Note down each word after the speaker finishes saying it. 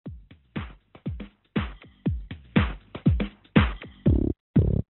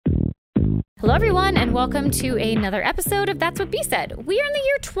Hello, everyone, and welcome to another episode of That's What Bee Said. We are in the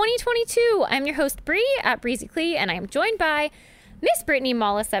year 2022. I'm your host, Bree, at Breezy Clee, and I am joined by Miss Brittany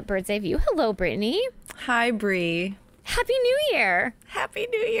Mollis at Bird's Eye View. Hello, Brittany. Hi, Bree. Happy New Year. Happy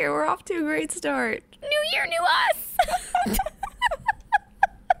New Year. We're off to a great start. New Year, new us.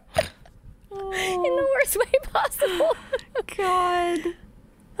 In the worst way possible. God.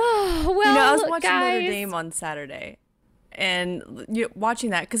 Oh, well, I was watching guys. Notre Dame on Saturday, and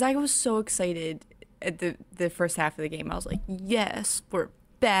watching that because I was so excited at the first half of the game. I was like, yes, we're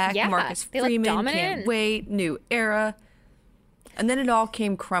back. Yeah, Marcus they look Freeman, dominant. can't wait, new era. And then it all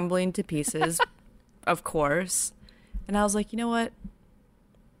came crumbling to pieces, of course. And I was like, you know what?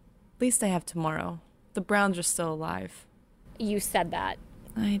 At least I have tomorrow. The Browns are still alive. You said that.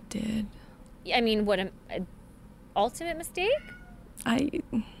 I did. I mean, what an ultimate mistake? I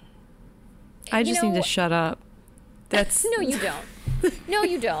just need to shut up. That's No, you don't. No,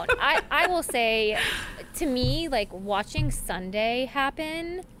 you don't. I will say, to me, like, watching Sunday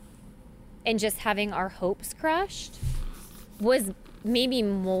happen and just having our hopes crushed was maybe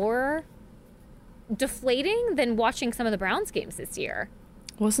more deflating than watching some of the Browns games this year.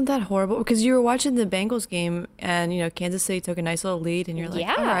 Wasn't that horrible? Because you were watching the Bengals game and, Kansas City took a nice little lead and you're like,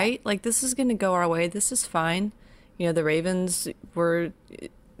 Yeah. all right, like this is going to go our way. This is fine. The Ravens were,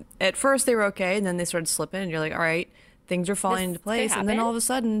 at first they were okay and then they started slipping and you're like, all right, things are falling into place. And then all of a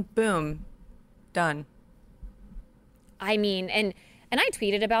sudden, boom, done. I mean, and I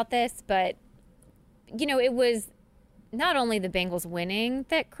tweeted about this, but, it was not only the Bengals winning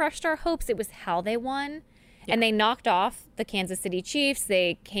that crushed our hopes, it was how they won. Yeah. And they knocked off the Kansas City Chiefs.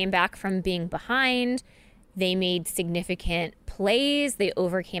 They came back from being behind. They made significant plays. They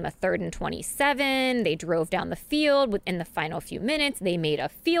overcame a 3rd and 27. They drove down the field within the final few minutes. They made a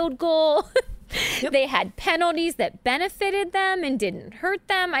field goal. Yep. They had penalties that benefited them and didn't hurt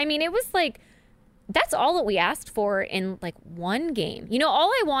them. I mean, it was like, that's all that we asked for in like one game. All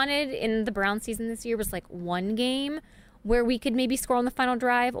I wanted in the Browns season this year was like one game where we could maybe score on the final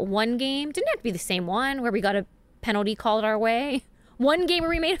drive. One game. Didn't have to be the same one where we got a penalty called our way. One game where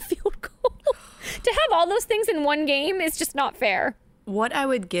we made a field goal. To have all those things in one game is just not fair. What I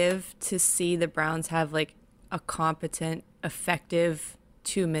would give to see the Browns have like a competent, effective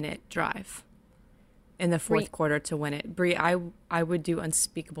 2-minute drive in the fourth quarter to win it. Bree, I would do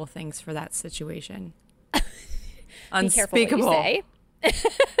unspeakable things for that situation. Unspeakable. Be careful what you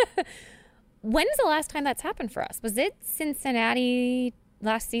say. When's the last time that's happened for us? Was it Cincinnati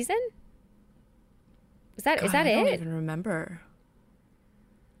last season? Is that it? I don't even remember.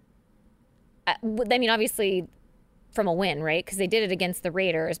 I mean, obviously from a win, right? Because they did it against the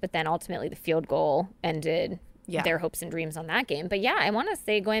Raiders, but then ultimately the field goal ended their hopes and dreams on that game. But yeah, I want to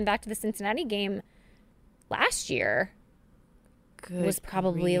say going back to the Cincinnati game last year was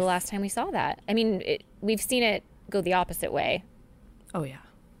probably the last time we saw that. I mean, we've seen it go the opposite way. Oh, yeah.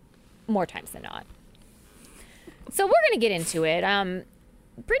 More times than not. So we're going to get into it.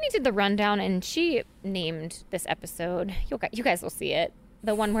 Brittany did the rundown, and she named this episode, you guys will see it,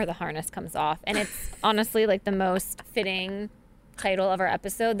 the one where the harness comes off. And it's honestly like the most fitting title of our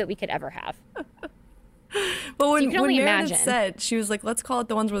episode that we could ever have. Well, when only Meredith imagine. said, she was like, let's call it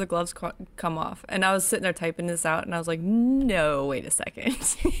the ones where the gloves come off. And I was sitting there typing this out, and I was like, no, wait a second.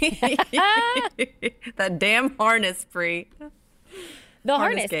 That damn harness, Bree. The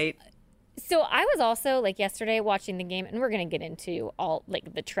harness gate. So I was also, like, yesterday watching the game, and we're going to get into all,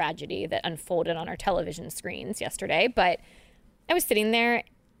 like, the tragedy that unfolded on our television screens yesterday, but I was sitting there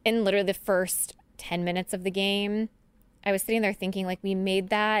in literally the first 10 minutes of the game. I was sitting there thinking, like, we made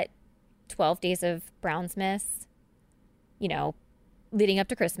that 12 days of Brownsmas, leading up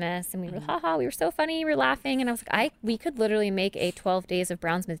to Christmas, and we were, we were so funny, we were laughing, and I was like, we could literally make a 12 days of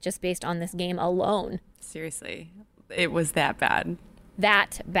Brownsmas just based on this game alone. Seriously. It was that bad.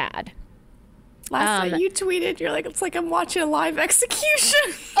 That bad. Last night you tweeted, you're like, it's like I'm watching a live execution.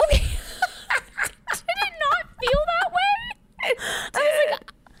 Okay. Did it not feel that way? I was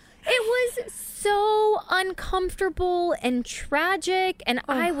like, it was so uncomfortable and tragic, and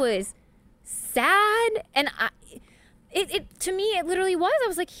I was sad, and it to me, it literally was. I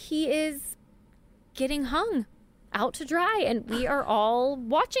was like, he is getting hung out to dry, and we are all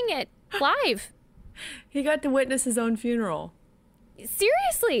watching it live. He got to witness his own funeral.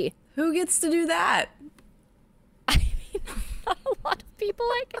 Seriously. Who gets to do that? I mean, not a lot of people,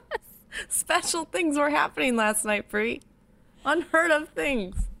 I guess. Special things were happening last night, Bree. Unheard of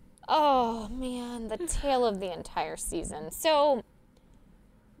things. Oh, man, the tale of the entire season. So,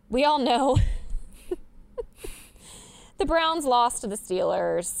 we all know the Browns lost to the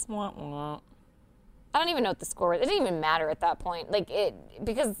Steelers. Wah, wah. I don't even know what the score was. It didn't even matter at that point.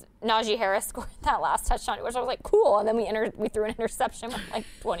 Because Najee Harris scored that last touchdown, which I was like, cool. And then we threw an interception with like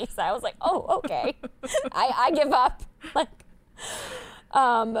 20 seconds. I was like, oh, okay. I give up.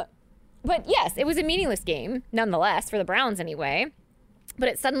 But yes, it was a meaningless game, nonetheless, for the Browns anyway. But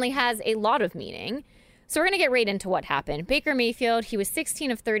it suddenly has a lot of meaning. So we're going to get right into what happened. Baker Mayfield, he was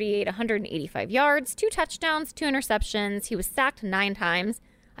 16 of 38, 185 yards, 2 touchdowns, 2 interceptions. He was sacked 9 times.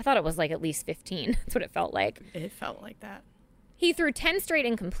 I thought it was like at least 15. That's what it felt like. It felt like that. He threw 10 straight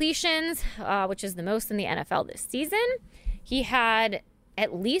incompletions, which is the most in the NFL this season. He had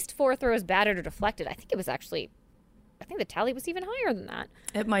at least 4 throws batted or deflected. I think the tally was even higher than that.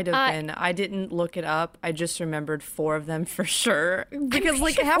 It might have been. I didn't look it up. I just remembered 4 of them for sure. Because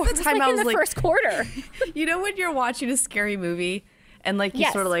like half the time I was in the first quarter. You know when you're watching a scary movie and like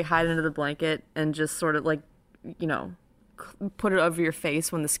you sort of like hide under the blanket and just sort of like, you know, put it over your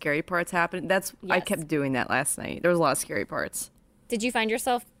face when the scary parts happen. I kept doing that last night. There was a lot of scary parts. Did you find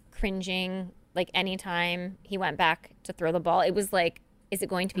yourself cringing like anytime he went back to throw the ball? It was like, is it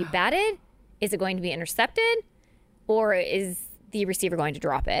going to be batted? Is it going to be intercepted? Or is the receiver going to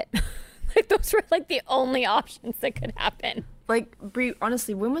drop it? Like those were like the only options that could happen. Like, Brie,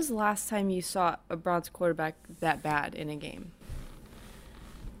 honestly, when was the last time you saw a Browns quarterback that bad in a game?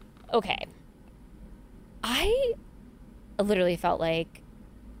 Okay. I literally felt like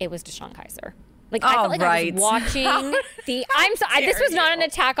it was DeShone Kizer. Like I felt like I was watching this was not an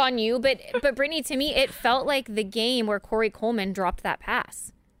attack on you, but Brittany, to me, it felt like the game where Corey Coleman dropped that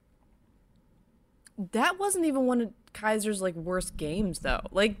pass. That wasn't even one of Kaiser's like worst games though.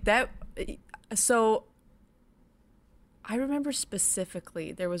 Like that. So I remember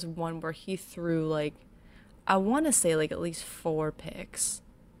specifically there was one where he threw like, I want to say like at least 4 picks.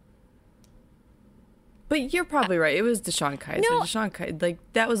 But you're probably right. It was DeShone Kizer. No, DeShone Kizer, like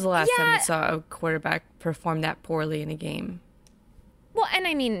that was the last time we saw a quarterback perform that poorly in a game. Well, and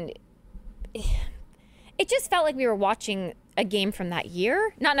I mean, it just felt like we were watching a game from that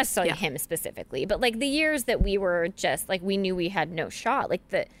year. Not necessarily him specifically, but like the years that we were just like, we knew we had no shot. Like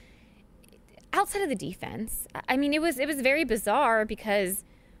the outside of the defense, I mean, it was very bizarre because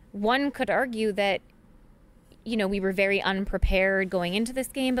one could argue that, you know, we were very unprepared going into this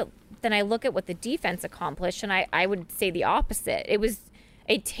game, but then I look at what the defense accomplished, and I would say the opposite. It was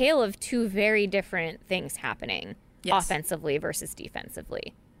a tale of 2 very different things happening, offensively versus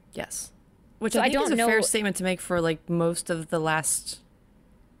defensively. Yes. Which I think is a fair statement to make for like most of the last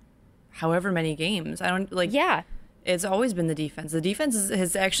however many games. I don't like. Yeah. It's always been the defense. The defense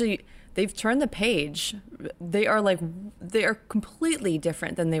has actually, they've turned the page. They are completely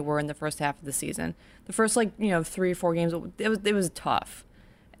different than they were in the first half of the season. The first 3 or 4 games, it was tough.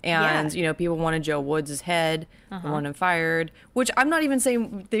 And, you know, people wanted Joe Woods' head, wanted him fired, which I'm not even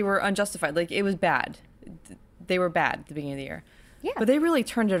saying they were unjustified. Like, it was bad. They were bad at the beginning of the year. Yeah. But they really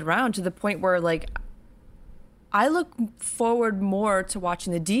turned it around to the point where, like, I look forward more to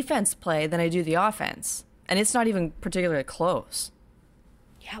watching the defense play than I do the offense. And it's not even particularly close.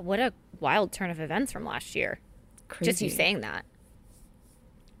 Yeah, what a wild turn of events from last year. Crazy. Just you saying that.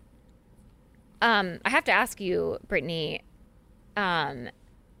 I have to ask you, Brittany,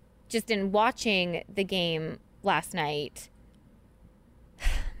 just in watching the game last night,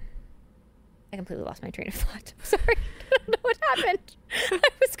 I completely lost my train of thought. I'm sorry. I don't know what happened. I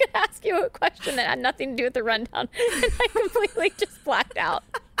was going to ask you a question that had nothing to do with the rundown, and I completely just blacked out.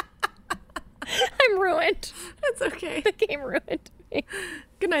 I'm ruined. That's okay. The game ruined me.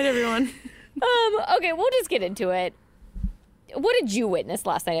 Good night, everyone. Okay, we'll just get into it. What did you witness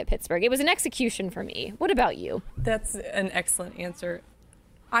last night at Pittsburgh? It was an execution for me. What about you? That's an excellent answer.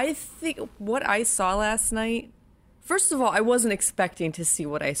 I think what I saw last night, first of all, I wasn't expecting to see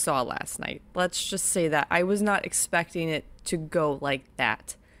what I saw last night. Let's just say that. I was not expecting it to go like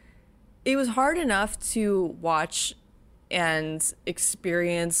that. It was hard enough to watch and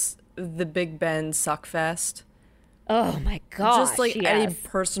experience the Big Ben suckfest. Oh my gosh. Just like at a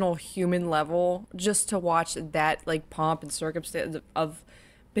personal human level, just to watch that like pomp and circumstance of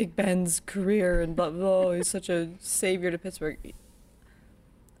Big Ben's career and blah, blah, blah. He's such a savior to Pittsburgh.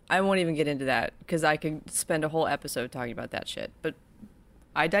 I won't even get into that because I could spend a whole episode talking about that shit. But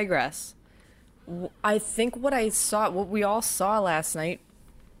I digress. I think what we all saw last night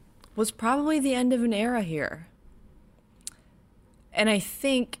was probably the end of an era here. And I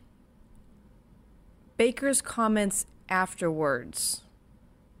think Baker's comments afterwards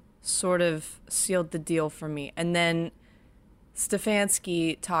sort of sealed the deal for me. And then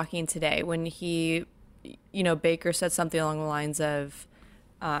Stefanski talking today when he, you know, Baker said something along the lines of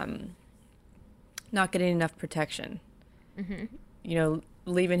not getting enough protection. Mm-hmm. You know,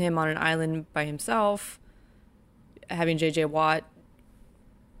 leaving him on an island by himself, having JJ Watt.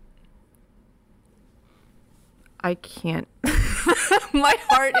 I can't. My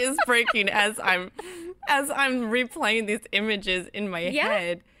heart is breaking as I'm replaying these images in my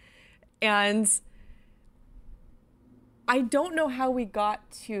head. And I don't know how we got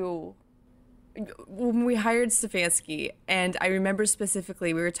to when we hired Stefanski, and I remember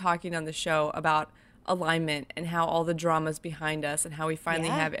specifically we were talking on the show about alignment and how all the drama's behind us and how we finally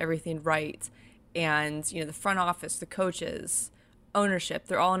have everything right. And, the front office, the coaches, ownership,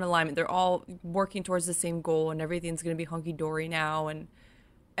 they're all in alignment. They're all working towards the same goal, and everything's going to be hunky-dory now. And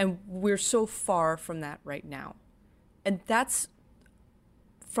we're so far from that right now. And that's,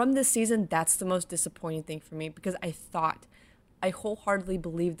 from this season, that's the most disappointing thing for me, because I wholeheartedly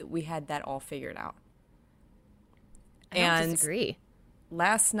believed that we had that all figured out. I don't disagree.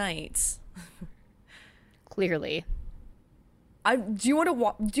 Last night, clearly, do you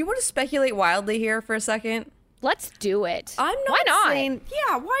want to speculate wildly here for a second? Let's do it. I'm not Why not? saying,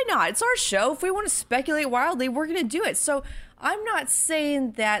 yeah, why not? It's our show. If we want to speculate wildly, we're going to do it. So I'm not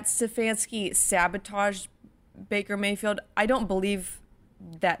saying that Stefanski sabotaged Baker Mayfield. I don't believe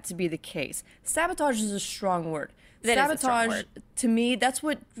that to be the case. Sabotage is a strong word. Sabotage, to me, that's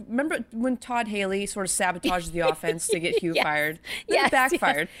what, remember when Todd Haley sort of sabotaged the offense to get Hugh fired? Then it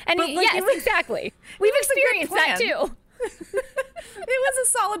backfired. Yes. And exactly. We've experienced that too. It was a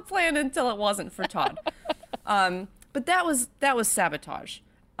solid plan until it wasn't for Todd. But that was sabotage.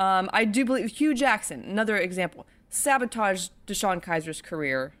 I do believe Hugh Jackson, another example, sabotaged Deshaun Kaiser's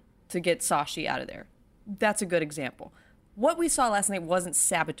career to get Sashi out of there. That's a good example. What we saw last night wasn't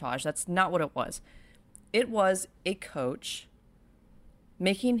sabotage. That's not what it was. It was a coach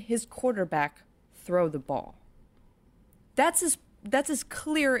making his quarterback throw the ball. That's as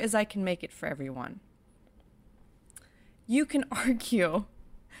clear as I can make it for everyone. You can argue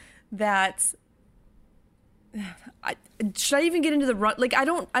that should I even get into the run? Like, I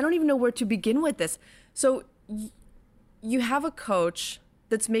don't even know where to begin with this. So you have a coach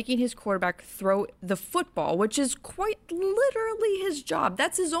that's making his quarterback throw the football, which is quite literally his job.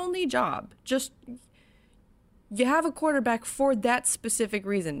 That's his only job. Just, you have a quarterback for that specific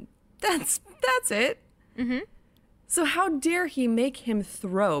reason. That's it. Mm-hmm. So how dare he make him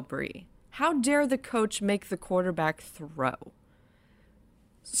throw, Brie? How dare the coach make the quarterback throw?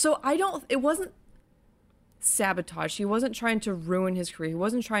 So it wasn't sabotage. He wasn't trying to ruin his career.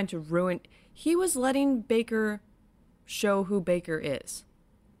 He was letting Baker show who Baker is.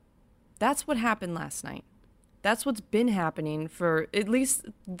 That's what happened last night. That's what's been happening for at least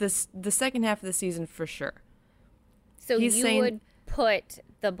the second half of the season for sure. So would put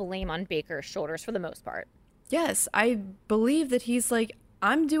the blame on Baker's shoulders for the most part. Yes, I believe that he's like,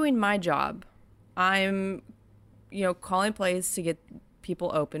 I'm doing my job. I'm, calling plays to get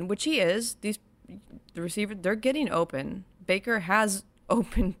people open, which he is. The receiver, they're getting open. Baker has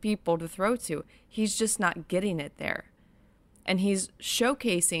open people to throw to. He's just not getting it there. And he's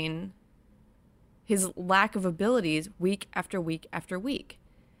showcasing his lack of abilities week after week after week.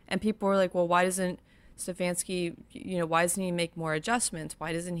 And people were like, well, why doesn't Stefanski, why doesn't he make more adjustments?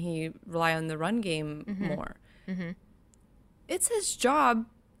 Why doesn't he rely on the run game more? Mm-hmm. It's his job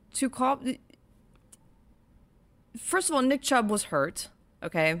to call. First of all, Nick Chubb was hurt.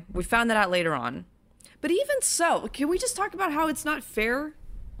 Okay. We found that out later on. But even so, can we just talk about how it's not fair?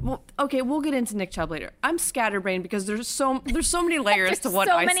 Well, okay, we'll get into Nick Chubb later. I'm scatterbrained because there's so many layers to what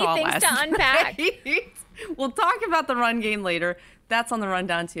I saw last night. So many things to unpack. We'll talk about the run game later. That's on the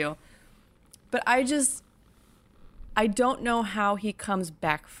rundown too. But I don't know how he comes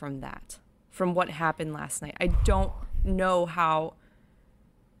back from that, from what happened last night. I don't know how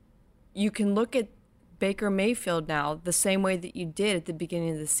you can look at Baker Mayfield now the same way that you did at the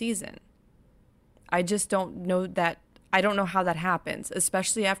beginning of the season. I just don't know that. I don't know how that happens,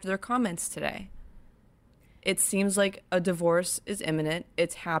 especially after their comments today. It seems like a divorce is imminent.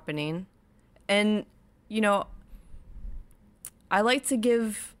 It's happening. And, I like to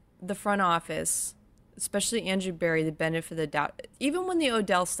give the front office, especially Andrew Berry, the benefit of the doubt. Even when the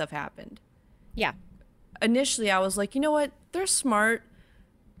Odell stuff happened. Yeah. Initially, I was like, you know what? They're smart.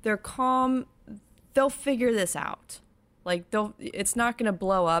 They're calm. They'll figure this out. Like, it's not going to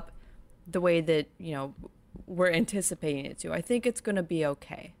blow up the way that, we're anticipating it to. I think it's going to be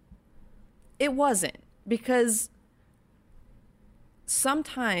okay. It wasn't, because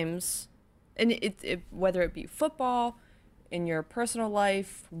sometimes, and whether it be football, in your personal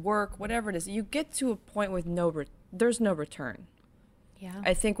life, work, whatever it is, you get to a point with there's no return. Yeah.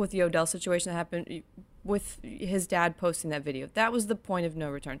 I think with the Odell situation that happened with his dad posting that video, that was the point of no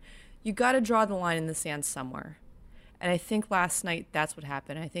return. You got to draw the line in the sand somewhere. And I think last night that's what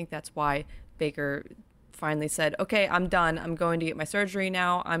happened. I think that's why Baker finally said, okay, I'm done. I'm going to get my surgery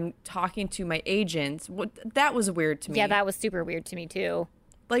now. I'm talking to my agent. That was weird to me. Yeah, that was super weird to me too.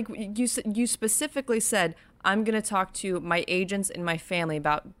 Like you specifically said, I'm going to talk to my agents and my family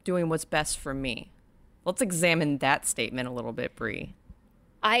about doing what's best for me. Let's examine that statement a little bit, Bree.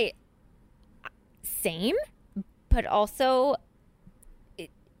 Same, but also,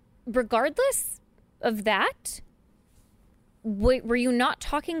 regardless of that, were you not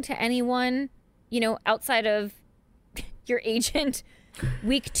talking to anyone, outside of your agent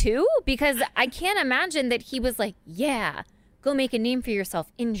week 2? Because I can't imagine that he was like, yeah, go make a name for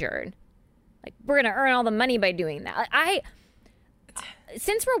yourself injured. Like, we're going to earn all the money by doing that.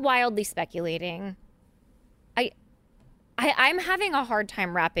 Since we're wildly speculating, I'm having a hard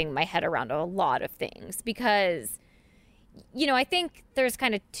time wrapping my head around a lot of things because, I think there's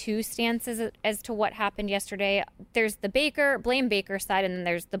kind of two stances as to what happened yesterday. There's the blame Baker side, and then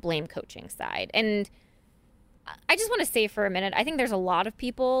there's the blame coaching side. And I just want to say for a minute, I think there's a lot of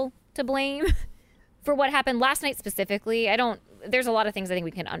people to blame for what happened last night specifically. There's a lot of things I think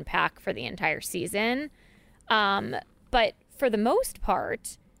we can unpack for the entire season. But for the most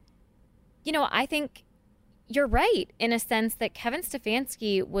part, I think you're right in a sense that Kevin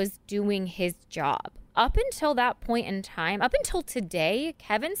Stefanski was doing his job. Up until that point in time, up until today,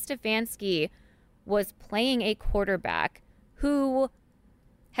 Kevin Stefanski was playing a quarterback who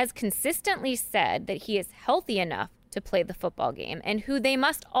has consistently said that he is healthy enough to play the football game and who they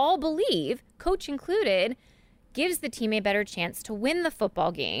must all believe, coach included, gives the team a better chance to win the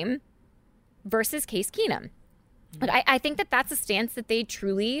football game versus Case Keenum. But I think that that's a stance that they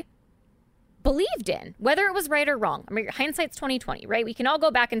truly believed in, whether it was right or wrong. I mean, hindsight's 20/20, right? We can all go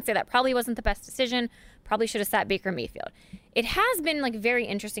back and say that probably wasn't the best decision. Probably should have sat Baker Mayfield. It has been very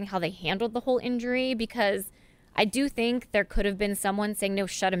interesting how they handled the whole injury because I do think there could have been someone saying, no,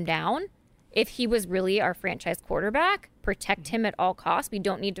 shut him down. If he was really our franchise quarterback, protect him at all costs. We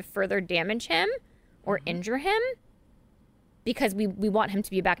don't need to further damage him or injure him because we want him to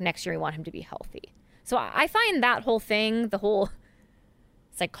be back next year. We want him to be healthy. So I find that whole thing, the whole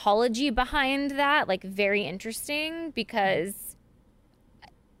psychology behind that, very interesting because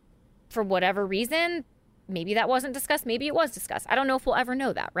for whatever reason, maybe that wasn't discussed. Maybe it was discussed. I don't know if we'll ever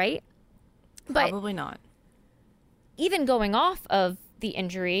know that, right? Probably not. Even going off of the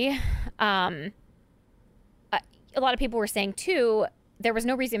injury, a lot of people were saying too, there was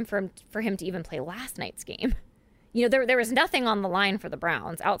no reason for him to even play last night's game. There was nothing on the line for the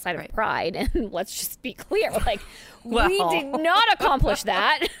Browns outside of pride. And let's just be clear, we did not accomplish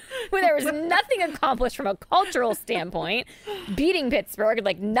that. There was nothing accomplished from a cultural standpoint, beating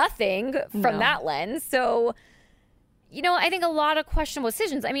Pittsburgh, nothing from that lens. So, I think a lot of questionable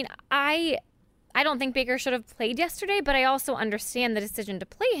decisions. I mean, I don't think Baker should have played yesterday, but I also understand the decision to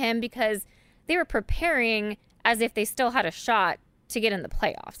play him because they were preparing as if they still had a shot to get in the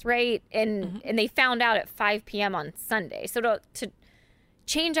playoffs, right? And they found out at 5 p.m. on Sunday. So to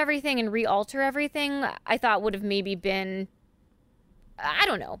change everything and re-alter everything, I thought would have maybe been, I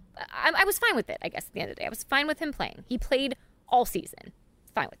don't know. I was fine with it, I guess, at the end of the day. I was fine with him playing. He played all season.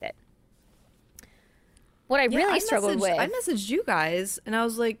 Fine with it. What I really struggled with... I messaged you guys, and I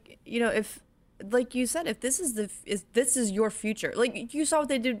was like, if, like you said, if this is your future. You saw what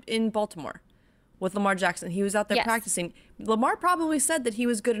they did in Baltimore with Lamar Jackson. He was out there practicing. Lamar probably said that he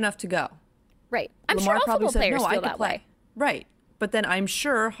was good enough to go. Right. I'm sure all football players feel that way. Right. But then I'm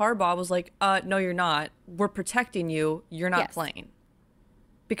sure Harbaugh was like, no, you're not. We're protecting you. You're not playing.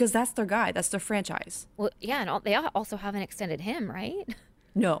 Because that's their guy. That's their franchise. Well, yeah, and they also haven't extended him, right?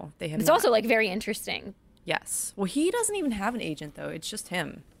 No, they haven't. It's also very interesting. Yes. Well, he doesn't even have an agent, though. It's just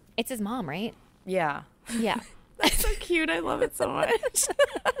him. It's his mom, right? Yeah. Yeah. That's so cute. I love it so much.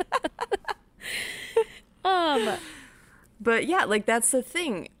 But yeah, that's the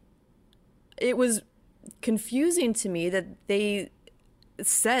thing. It was confusing to me that they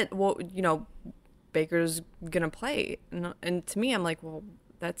said, well, Baker's gonna play, and to me, I'm like, well,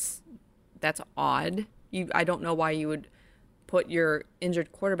 that's odd. I don't know why you would put your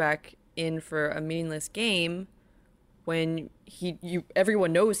injured quarterback in for a meaningless game when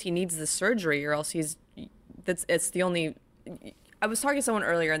everyone knows he needs the surgery, or else it's the only. I was talking to someone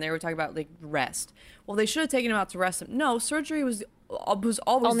earlier, and they were talking about rest. Well, they should have taken him out to rest him. No, surgery was always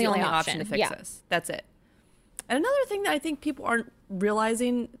the only option to fix this. That's it. And another thing that I think people aren't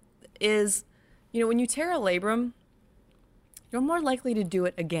realizing is, when you tear a labrum, you're more likely to do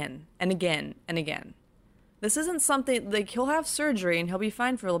it again and again and again. This isn't something he'll have surgery and he'll be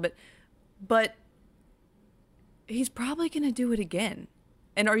fine for a little bit, but he's probably going to do it again.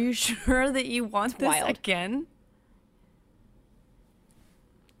 And are you sure that you want this again?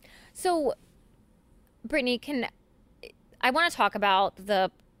 So, Brittany, I want to talk about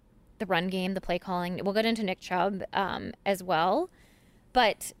the run game, the play calling. We'll get into Nick Chubb as well.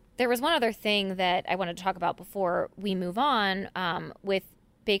 But there was one other thing that I wanted to talk about before we move on with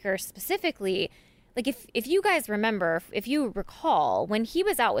Baker specifically. Like if you guys remember, if you recall, when he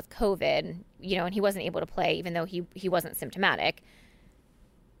was out with COVID, and he wasn't able to play, even though he wasn't symptomatic,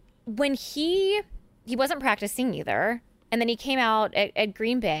 when he wasn't practicing either, and then he came out at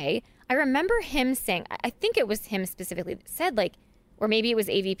Green Bay, I remember him saying, I think it was him specifically that said, like, or maybe it was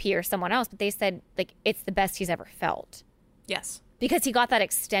AVP or someone else, but they said, like, it's the best he's ever felt. Yes. Because he got that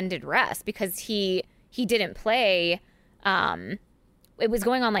extended rest, because he didn't play. It was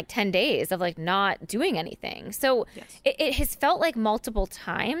going on like 10 days of like not doing anything. So yes. it has felt like multiple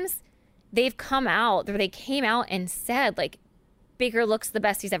times they came out and said, like, Baker looks the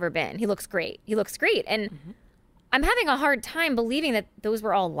best he's ever been. He looks great. And I'm having a hard time believing that those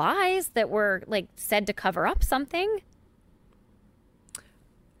were all lies that were like said to cover up something.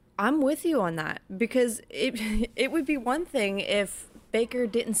 I'm with you on that, because it would be one thing if Baker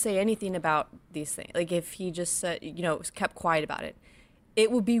didn't say anything about these things. Like if he just said, kept quiet about it. It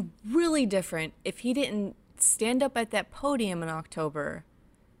would be really different if he didn't stand up at that podium in October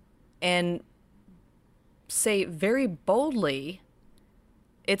and say very boldly,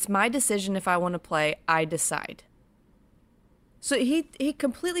 it's my decision if I want to play, I decide. So he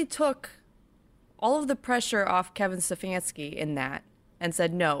completely took all of the pressure off Kevin Stefanski in that and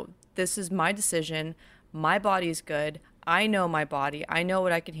said, no, this is my decision. My body's good. I know my body. I know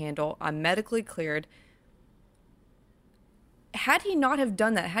what I can handle. I'm medically cleared. Had he not have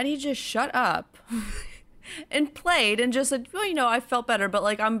done that, had he just shut up and played and just said, well, I felt better, but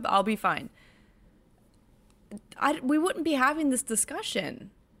like I'll be fine, we wouldn't be having this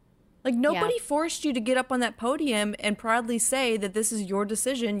discussion. Like nobody forced you to get up on that podium and proudly say that this is your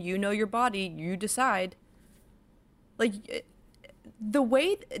decision. You know your body. You decide. Like the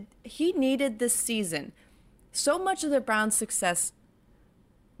way he needed this season, so much of the Browns' success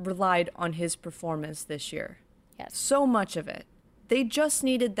relied on his performance this year. Yes. So much of it. They just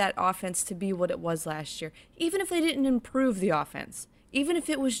needed that offense to be what it was last year. Even if they didn't improve the offense, even if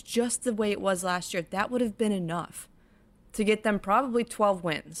it was just the way it was last year, that would have been enough to get them probably 12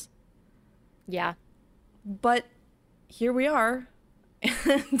 wins. Yeah. But here we are.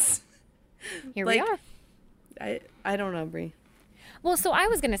 And here we are. I don't know, Brie. Well, so I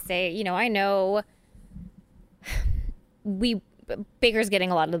was going to say, I know Baker's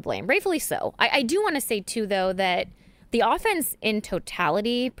getting a lot of the blame, rightfully so. I do want to say, too, though, that the offense in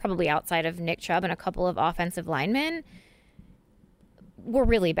totality, probably outside of Nick Chubb and a couple of offensive linemen, were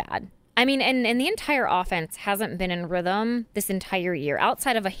really bad. I mean, and the entire offense hasn't been in rhythm this entire year,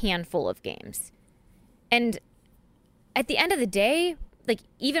 outside of a handful of games. And at the end of the day, like,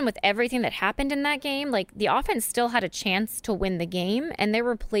 even with everything that happened in that game, like, the offense still had a chance to win the game, and there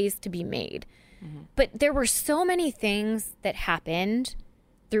were plays to be made. Mm-hmm. But there were so many things that happened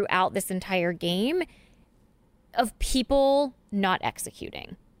throughout this entire game of people not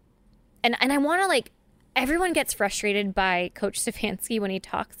executing. And I want to, like, everyone gets frustrated by Coach Stefanski when he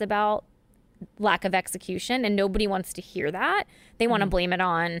talks about lack of execution, and nobody wants to hear that. They want to blame it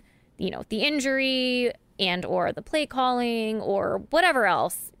on, the injury and or the play calling or whatever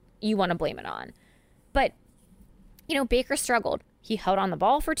else you want to blame it on. But, Baker struggled. He held on the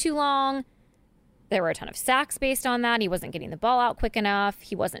ball for too long. There were a ton of sacks based on that. He wasn't getting the ball out quick enough.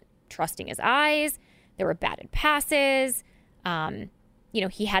 He wasn't trusting his eyes. There were batted passes.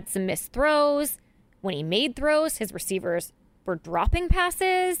 He had some missed throws. When he made throws, his receivers were dropping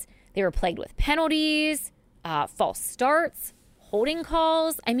passes. They were plagued with penalties, false starts, holding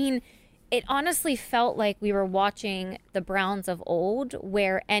calls. I mean, it honestly felt like we were watching the Browns of old,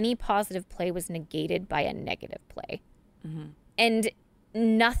 where any positive play was negated by a negative play. Mm-hmm. And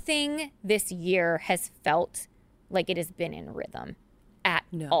nothing this year has felt like it has been in rhythm at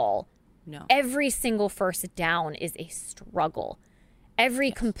all. No. Every single first down is a struggle.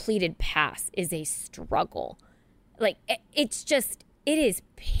 Every completed pass is a struggle. Like, it is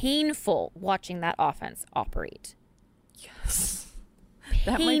painful watching that offense operate. Yes.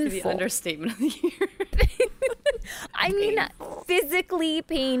 That might be the understatement of the year. I mean, physically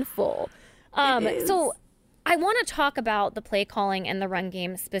painful. So I want to talk about the play calling and the run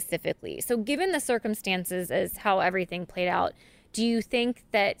game specifically. So given the circumstances as how everything played out, do you think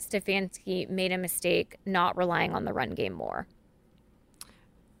that Stefanski made a mistake not relying on the run game more?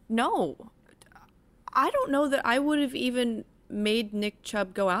 No. I don't know that I would have even made Nick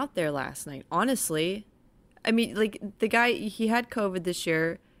Chubb go out there last night, honestly. I mean, like, the guy, he had COVID this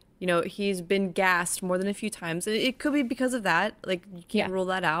year. He's been gassed more than a few times. It could be because of that. Like, you can't rule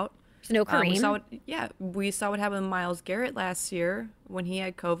that out. no Kareem. We saw what happened with Myles Garrett last year when he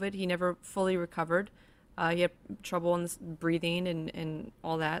had COVID. He never fully recovered. He had trouble in breathing and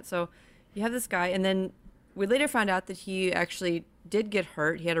all that. So you have this guy, and then we later found out that he actually did get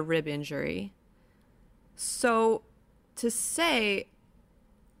hurt. He had a rib injury. So to say,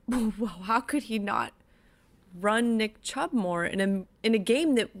 well, how could he not run Nick Chubb more in a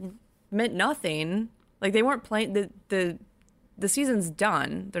game that meant nothing? Like, they weren't playing, the season's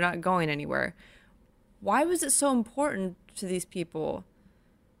done. They're not going anywhere. Why was it so important to these people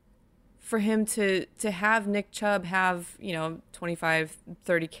for him to have Nick Chubb have, 25,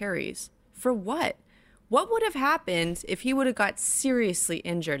 30 carries? For what? What would have happened if he would have got seriously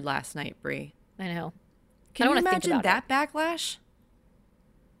injured last night, Bree? I know. Can you imagine that backlash?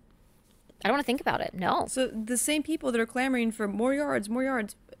 I don't want to think about it. No. So the same people that are clamoring for more yards,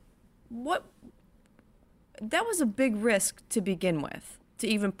 what? That was a big risk to begin with, to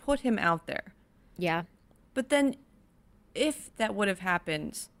even put him out there. Yeah. But then if that would have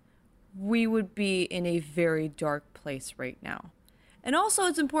happened, we would be in a very dark place right now. And also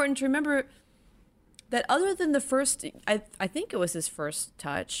it's important to remember that other than the first, I think it was his first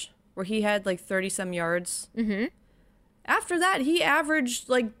touch, where he had like 30-some yards. Mm-hmm. After that, he averaged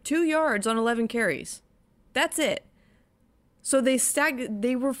like 2 yards on 11 carries. That's it. So the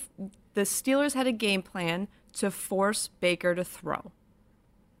Steelers had a game plan to force Baker to throw.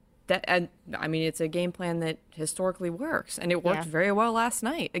 It's a game plan that historically works, and it worked very well last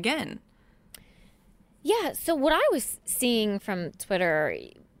night again. Yeah, so what I was seeing from Twitter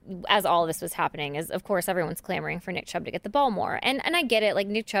as all of this was happening is, of course, everyone's clamoring for Nick Chubb to get the ball more. And I get it. Like,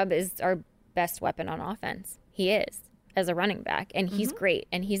 Nick Chubb is our best weapon on offense. He is, as a running back, and he's great,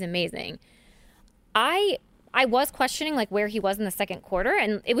 and he's amazing. I was questioning, like, where he was in the second quarter,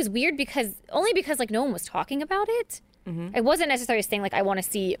 and it was weird because like, no one was talking about it. Mm-hmm. I wasn't necessarily saying, like, I want to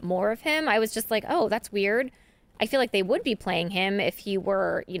see more of him. I was just like, oh, that's weird. I feel like they would be playing him if he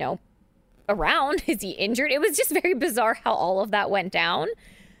were, around. Is he injured? It was just very bizarre how all of that went down.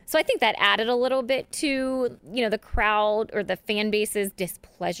 So I think that added a little bit to, the crowd or the fan base's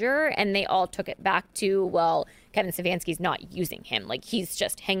displeasure, and they all took it back to, well, Kevin Stefanski's not using him. Like, he's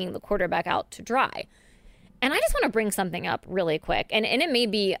just hanging the quarterback out to dry. And I just want to bring something up really quick, and it may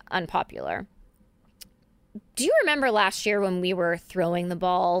be unpopular. Do you remember last year when we were throwing the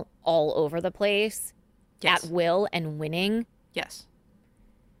ball all over the place at will and winning? Yes.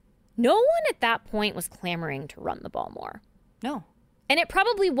 No one at that point was clamoring to run the ball more. No. And it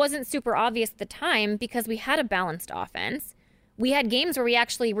probably wasn't super obvious at the time because we had a balanced offense. We had games where we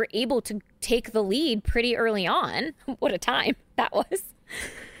actually were able to take the lead pretty early on. What a time that was.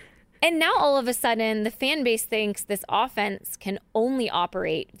 And now all of a sudden, the fan base thinks this offense can only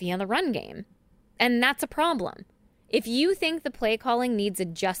operate via the run game. And that's a problem. If you think the play calling needs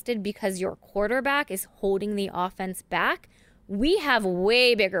adjusted because your quarterback is holding the offense back, we have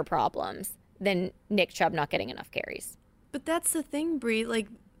way bigger problems than Nick Chubb not getting enough carries. But that's the thing, Bree. Like,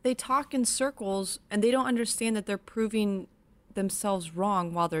 they talk in circles, and they don't understand that they're proving themselves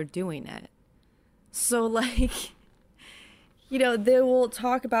wrong while they're doing it. So, like, they will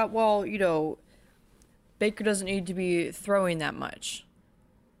talk about, well, Baker doesn't need to be throwing that much.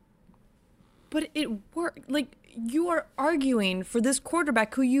 But it worked. Like, you are arguing for this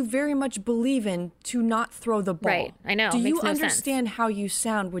quarterback who you very much believe in to not throw the ball. Right, I know. Do you Makes no understand sense. how you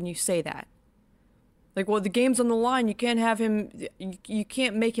sound when you say that? Like, well, the game's on the line. You can't have him, you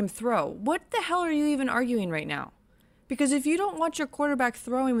can't make him throw. What the hell are you even arguing right now? Because if you don't want your quarterback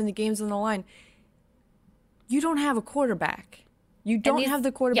throwing when the game's on the line, you don't have a quarterback. You don't have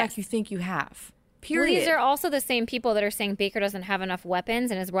the quarterback you think you have. Period. Well, these are also the same people that are saying Baker doesn't have enough weapons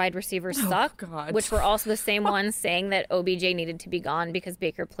and his wide receivers suck, God. which were also the same ones saying that OBJ needed to be gone because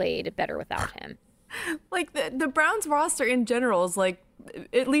Baker played better without him. Like, the Browns roster in general is, like,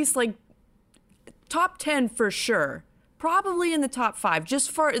 at least, like, top 10 for sure. Probably in the top 5,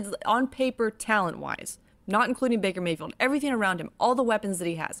 just for on paper, talent-wise. Not including Baker Mayfield. Everything around him, all the weapons that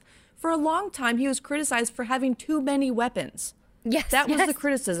he has. For a long time, he was criticized for having too many weapons. Yes, that was the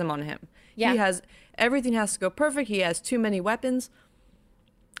criticism on him. Yeah. Everything has to go perfect. He has too many weapons.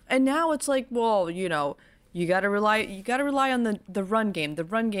 And now it's like, well, you gotta rely on the run game. The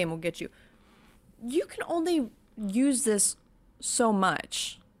run game will get you. You can only use this so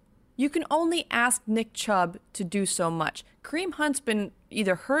much. You can only ask Nick Chubb to do so much. Kareem Hunt's been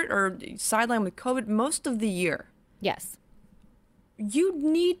either hurt or sidelined with COVID most of the year. Yes. You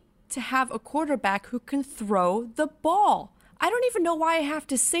need to have a quarterback who can throw the ball. I don't even know why I have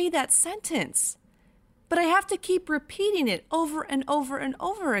to say that sentence, but I have to keep repeating it over and over and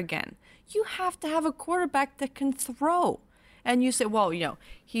over again. You have to have a quarterback that can throw. And you say, well,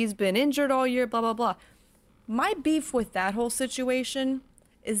 he's been injured all year, blah, blah, blah. My beef with that whole situation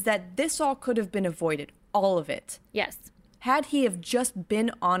is that this all could have been avoided, all of it. Yes. Had he have just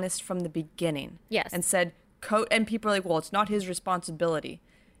been honest from the beginning. Yes. And said, and people are like, well, it's not his responsibility.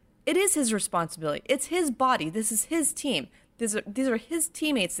 It is his responsibility. It's his body. This is his team. These are his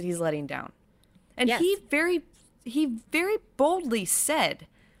teammates that he's letting down. And yes. he very boldly said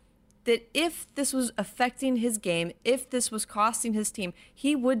that if this was affecting his game, if this was costing his team,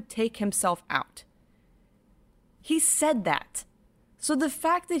 he would take himself out. He said that. So the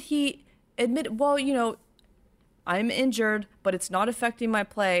fact that he admitted, well, I'm injured, but it's not affecting my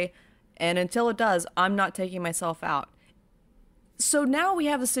play, and until it does, I'm not taking myself out. So now we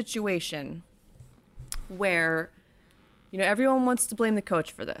have a situation where, everyone wants to blame the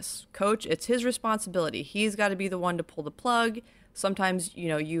coach for this. Coach, it's his responsibility. He's got to be the one to pull the plug. Sometimes,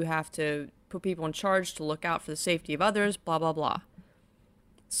 you have to put people in charge to look out for the safety of others, blah, blah, blah.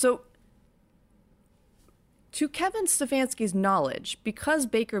 So, to Kevin Stefanski's knowledge, because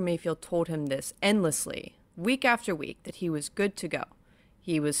Baker Mayfield told him this endlessly, week after week, that he was good to go.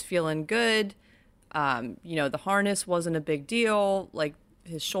 He was feeling good. The harness wasn't a big deal. Like,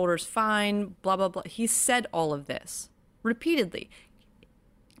 his shoulder's fine, blah, blah, blah. He said all of this repeatedly.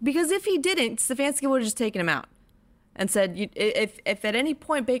 Because if he didn't, Stefanski would have just taken him out and said, if at any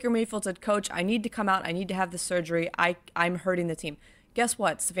point Baker Mayfield said, Coach, I need to come out, I need to have the surgery, I'm hurting the team. Guess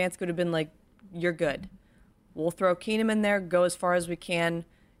what? Stefanski would have been like, you're good. We'll throw Keenum in there, go as far as we can,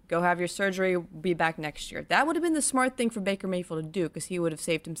 go have your surgery, be back next year. That would have been the smart thing for Baker Mayfield to do, because he would have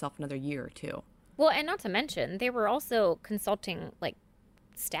saved himself another year or two. Well, and not to mention, they were also consulting,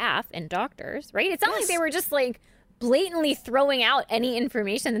 staff and doctors, right? It's not like they were just, blatantly throwing out any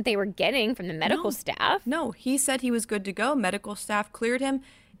information that they were getting from the medical staff. No, he said he was good to go. Medical staff cleared him.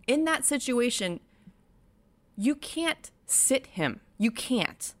 In that situation, you can't sit him. You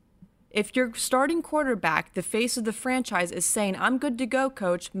can't. If your starting quarterback, the face of the franchise, is saying, I'm good to go,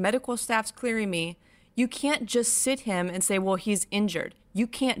 coach, medical staff's clearing me, you can't just sit him and say, well, he's injured. You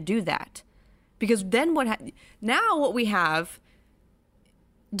can't do that. Because then now what we have...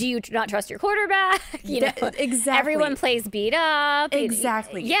 Do you not trust your quarterback? Exactly. Everyone plays beat up.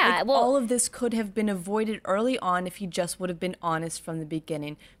 Exactly. Yeah. All of this could have been avoided early on if he just would have been honest from the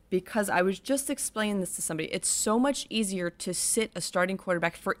beginning. Because I was just explaining this to somebody. It's so much easier to sit a starting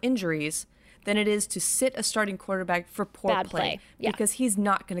quarterback for injuries than it is to sit a starting quarterback for poor Bad play. Yeah. Because he's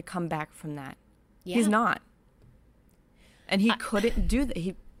not going to come back from that. Yeah. He's not. And he couldn't do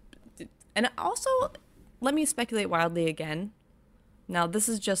that. And also, let me speculate wildly again. Now, this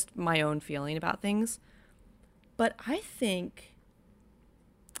is just my own feeling about things, but I think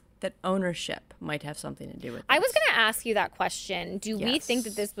that ownership might have something to do with this. I was going to ask you that question. Do we think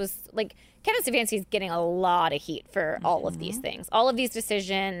that this was, Kevin Stefanski's getting a lot of heat for all of these things, all of these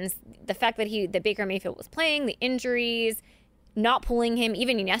decisions, the fact that Baker Mayfield was playing, the injuries, not pulling him,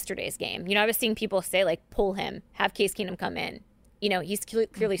 even in yesterday's game. I was seeing people say, pull him, have Case Keenum come in. He's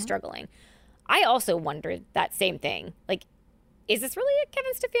clearly struggling. I also wondered that same thing. Is this really a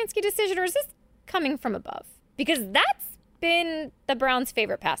Kevin Stefanski decision, or is this coming from above? Because that's been the Browns'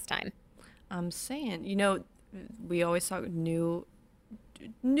 favorite pastime. I'm saying, we always talk new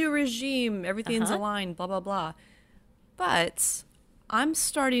regime, everything's aligned, blah, blah, blah. But I'm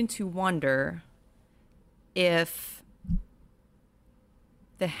starting to wonder if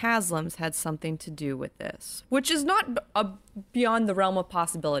the Haslams had something to do with this, which is not beyond the realm of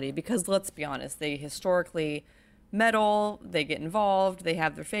possibility, because let's be honest, they historically meddle, they get involved, they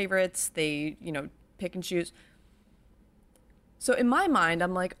have their favorites, they, pick and choose. So in my mind,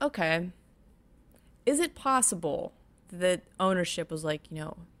 I'm like, okay, is it possible that ownership was like,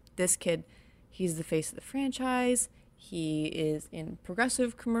 this kid, he's the face of the franchise, he is in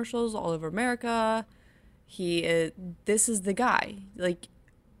progressive commercials all over America, this is the guy.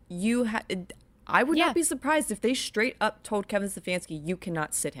 I would not be surprised if they straight up told Kevin Stefanski, you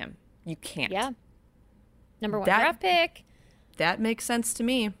cannot sit him. You can't. Yeah. Number 1 draft pick. That makes sense to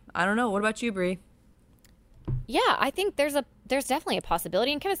me. I don't know. What about you, Bree? Yeah, I think there's definitely a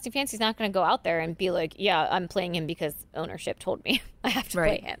possibility. And Kevin Stefanski's not going to go out there and be like, yeah, I'm playing him because ownership told me I have to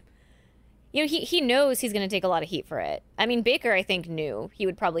play him. He knows he's going to take a lot of heat for it. I mean, Baker, I think, knew he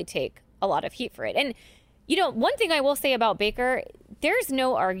would probably take a lot of heat for it. And, one thing I will say about Baker, there's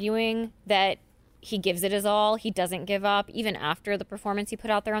no arguing that he gives it his all. He doesn't give up, even after the performance he put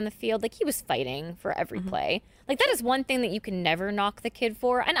out there on the field. He was fighting for every play. That is one thing that you can never knock the kid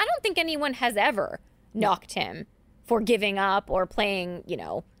for. And I don't think anyone has ever knocked him for giving up or playing,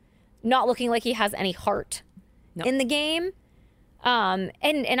 not looking like he has any heart in the game. And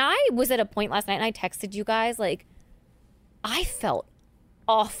I was at a point last night, and I texted you guys, I felt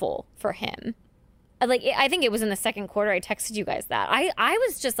awful for him. Like, I think it was in the second quarter. I texted you guys that. I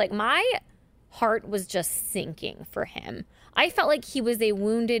was just like, my heart was just sinking for him. I felt like he was a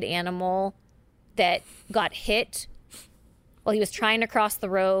wounded animal that got hit while he was trying to cross the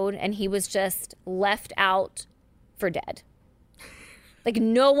road, and he was just left out for dead. Like,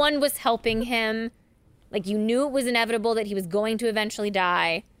 no one was helping him. Like, you knew it was inevitable that he was going to eventually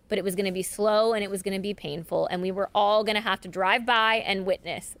die, but it was going to be slow and it was going to be painful, and we were all going to have to drive by and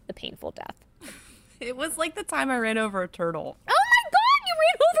witness the painful death. It was like the time I ran over a turtle. Oh my God, you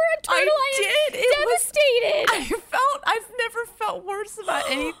ran over a turtle. I did. It devastated. I've never felt worse about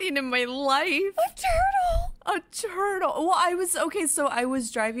anything in my life. A turtle. Well, I was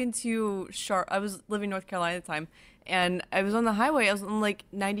driving to I was living in North Carolina at the time, and I was on the highway. I was on like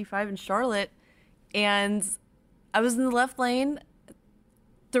 95 in Charlotte, and I was in the left lane.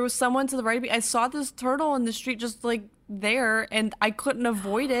 There was someone to the right of me. I saw this turtle in the street just like there, and I couldn't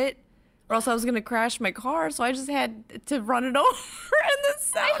avoid it, or else I was going to crash my car, so I just had to run it over. And the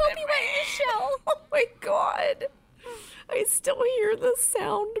sound. I hope you went in the shell. Oh my God. I still hear the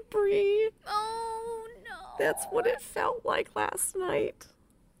sound, Brie. Oh no. That's what it felt like last night.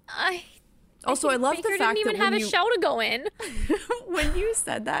 I love the fact Baker that didn't even have a shell to go in. when you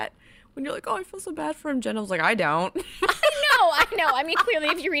said that, when you're like, oh, I feel so bad for him, Jenna, I was like, I don't. I know. I mean, clearly,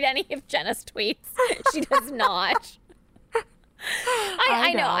 if you read any of Jenna's tweets, she does not.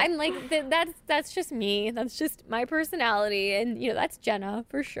 I know. I'm like, that's just me. That's just my personality. And, that's Jenna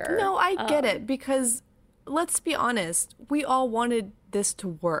for sure. No, I get it, because let's be honest. We all wanted this to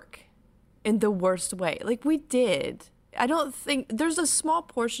work in the worst way. Like, we did. I don't think there's a small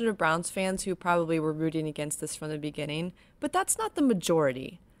portion of Browns fans who probably were rooting against this from the beginning, but that's not the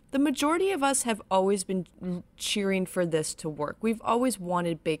majority. The majority of us have always been cheering for this to work. We've always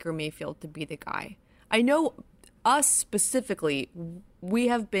wanted Baker Mayfield to be the guy. I know us specifically, we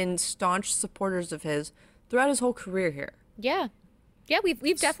have been staunch supporters of his throughout his whole career here. Yeah. Yeah,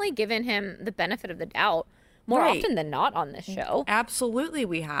 we've definitely given him the benefit of the doubt more often than not on this show. Absolutely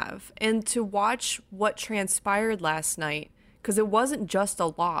we have. And to watch what transpired last night, because it wasn't just a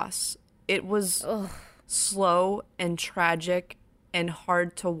loss. It was slow and tragic and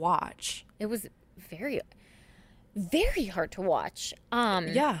hard to watch. It was very, very hard to watch.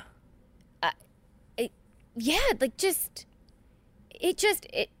 Yeah. I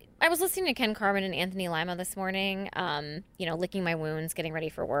was listening to Ken Carman and Anthony Lima this morning, licking my wounds, getting ready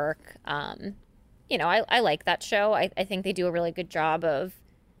for work. I like that show. I think they do a really good job of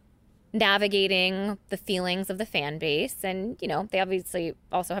navigating the feelings of the fan base. And, they obviously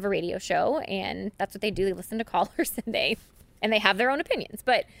also have a radio show, and that's what they do. They listen to callers and they have their own opinions.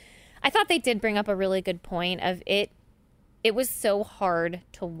 But I thought they did bring up a really good point of it. It was so hard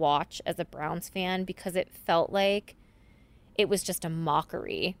to watch as a Browns fan because it felt like it was just a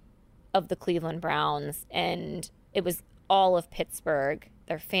mockery of the Cleveland Browns, and it was all of Pittsburgh,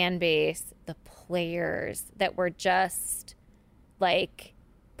 their fan base, the players that were just like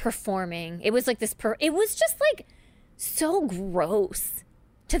performing. It was like this, it was just like so gross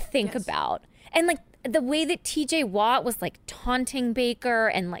to think about. And like the way that TJ Watt was like taunting Baker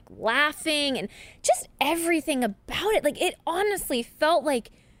and like laughing and just everything about it. Like, it honestly felt like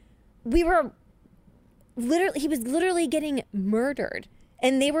he was literally getting murdered.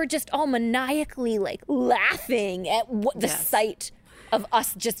 And they were just all maniacally like laughing at the sight of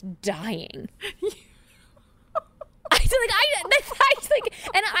us just dying.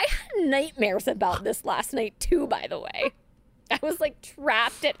 And I had nightmares about this last night too, by the way. I was like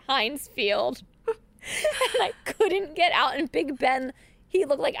trapped at Heinz Field and I couldn't get out. And Big Ben, he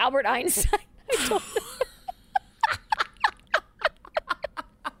looked like Albert Einstein. I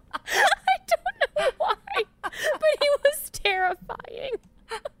don't know why, but he was terrifying.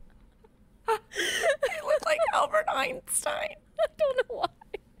 He looked like Albert Einstein. I don't know why.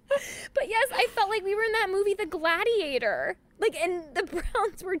 But yes, I felt like we were in that movie, The Gladiator. Like, and the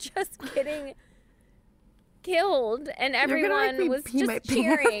Browns were just getting killed, and everyone was just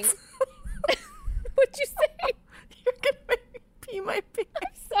cheering. What'd you say? You're gonna make me pee my pants.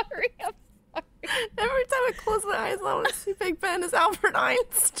 I'm sorry. Every time I close my eyes, I want to see Big Ben as Albert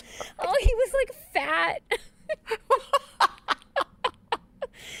Einstein. Oh, he was like fat.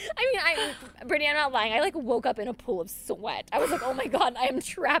 Brittany, I'm not lying. I like woke up in a pool of sweat. I was like, oh my God, I am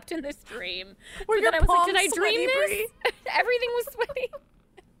trapped in this dream. Were but your then I was like, palms did I dream sweaty, this? Everything was sweaty.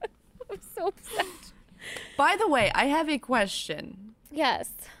 I was so upset. By the way, I have a question. Yes.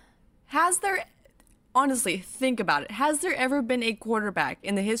 Honestly, think about it. Has there ever been a quarterback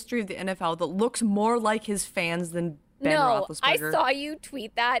in the history of the NFL that looks more like his fans than Ben No, I Roethlisberger. saw you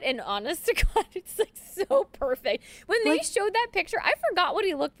tweet that, and honest to God, it's like so perfect. When they showed that picture, I forgot what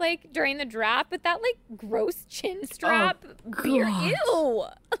he looked like during the draft, but that like gross chin strap beard, God. ew,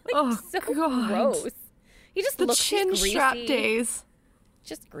 like so God. gross. He just The looks chin greasy. strap days.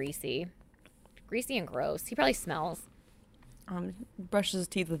 Just greasy and gross. He probably smells. Brushes his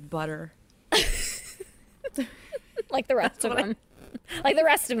teeth with butter. Like the rest of them. Like the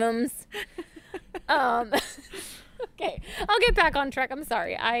rest of them's. Okay, I'll get back on track. I'm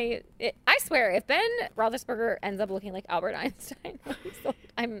sorry. I swear, if Ben Roethlisberger ends up looking like Albert Einstein,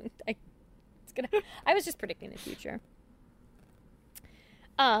 I was just predicting the future.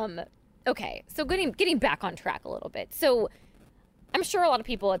 Okay, so getting back on track a little bit. So I'm sure a lot of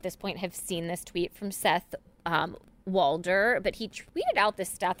people at this point have seen this tweet from Seth Walder, but he tweeted out this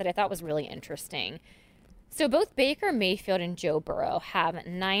stat that I thought was really interesting. So both Baker Mayfield and Joe Burrow have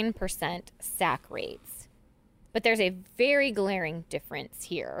 9% sack rates. But there's a very glaring difference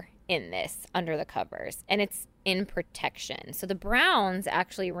here in this under the covers, and it's in protection. So the Browns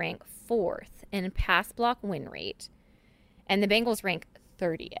actually rank 4th in pass block win rate, and the Bengals rank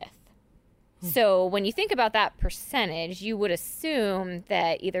 30th. So when you think about that percentage, you would assume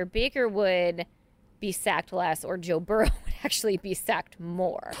that either Baker would be sacked less or Joe Burrow would actually be sacked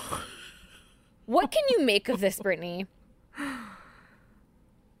more. What can you make of this, Brittany?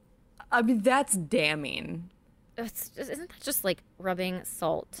 I mean, that's damning. Isn't that just like rubbing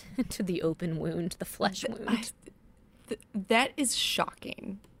salt into the open wound, the flesh wound? That is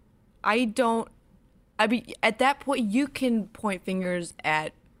shocking. I mean, at that point, you can point fingers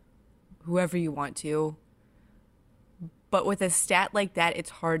at whoever you want to. But with a stat like that, it's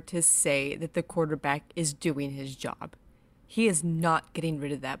hard to say that the quarterback is doing his job. He is not getting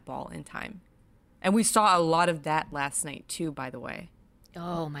rid of that ball in time. And we saw a lot of that last night, too, by the way.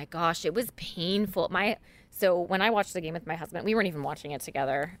 Oh, my gosh. It was painful. So when I watched the game with my husband, we weren't even watching it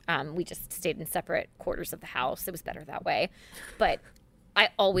together. We just stayed in separate quarters of the house. It was better that way. But I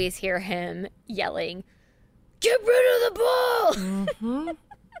always hear him yelling, "Get rid of the ball!" Mm-hmm.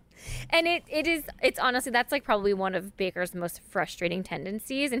 And it's honestly, that's like probably one of Baker's most frustrating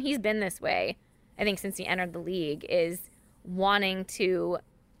tendencies. And he's been this way, I think, since he entered the league, is wanting to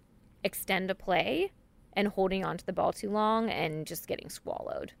extend a play and holding on to the ball too long and just getting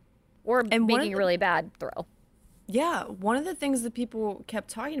swallowed or making a really bad throw. Yeah, one of the things that people kept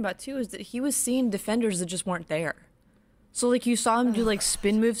talking about too is that he was seeing defenders that just weren't there. So like you saw him do like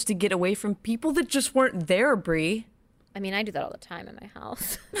spin moves to get away from people that just weren't there, Bree. I mean, I do that all the time in my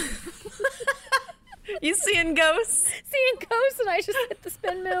house. You seeing ghosts? Seeing ghosts, and I just hit the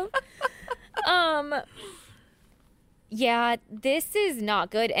spin move. Yeah, this is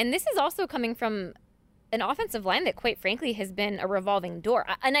not good. And this is also coming from an offensive line that, quite frankly, has been a revolving door.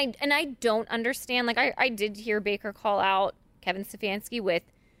 And I don't understand. Like, I did hear Baker call out Kevin Stefanski with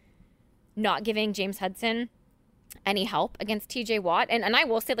not giving James Hudson any help against TJ Watt. And I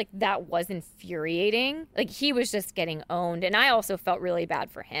will say, like, that was infuriating. Like, he was just getting owned. And I also felt really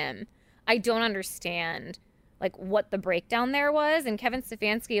bad for him. I don't understand, like, what the breakdown there was. And Kevin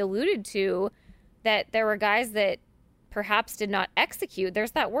Stefanski alluded to that there were guys that perhaps did not execute.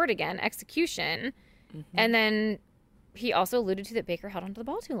 There's that word again, execution. Mm-hmm. And then he also alluded to that Baker held onto the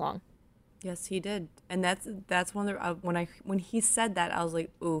ball too long. Yes, he did. And that's one of the, when he said that, I was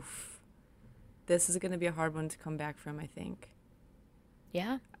like, oof, this is going to be a hard one to come back from, I think.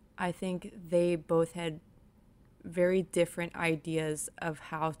 Yeah. I think they both had very different ideas of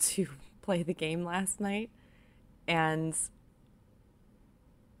how to play the game last night. And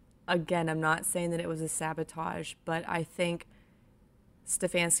again, I'm not saying that it was a sabotage, but I think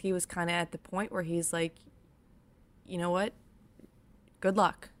Stefanski was kind of at the point where he's like, you know what? Good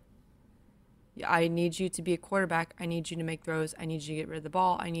luck. I need you to be a quarterback. I need you to make throws. I need you to get rid of the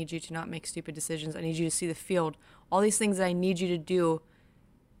ball. I need you to not make stupid decisions. I need you to see the field. All these things that I need you to do.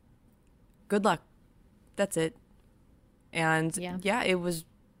 Good luck. That's it. And yeah, it was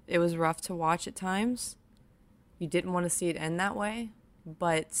rough to watch at times. You didn't want to see it end that way,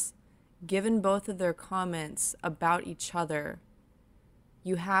 but given both of their comments about each other,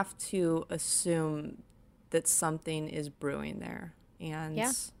 you have to assume that something is brewing there. And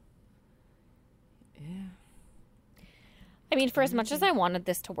yeah. I mean, for as much as I wanted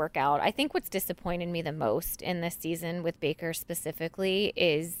this to work out, I think what's disappointed me the most in this season with Baker specifically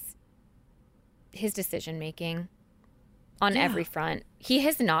is his decision making on every front. He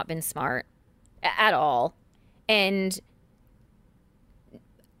has not been smart at all. And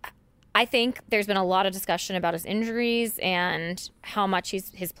I think there's been a lot of discussion about his injuries and how much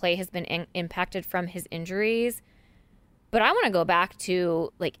his play has been impacted from his injuries. But I want to go back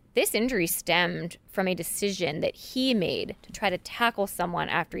to, like, this injury stemmed from a decision that he made to try to tackle someone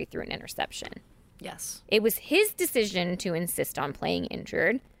after he threw an interception. Yes. It was his decision to insist on playing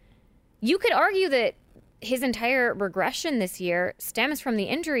injured. You could argue that his entire regression this year stems from the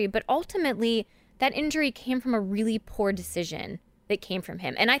injury, but ultimately that injury came from a really poor decision that came from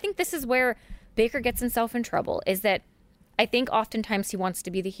him. And I think this is where Baker gets himself in trouble, is that I think oftentimes he wants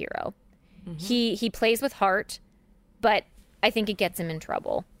to be the hero. Mm-hmm. He plays with heart, but I think it gets him in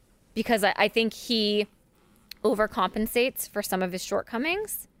trouble because I think he overcompensates for some of his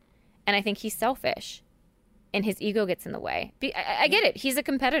shortcomings, and I think he's selfish, and his ego gets in the way. I get it. He's a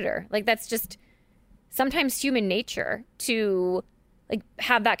competitor. Like, that's just sometimes human nature to, like,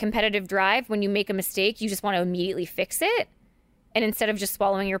 have that competitive drive. When you make a mistake, you just want to immediately fix it. And instead of just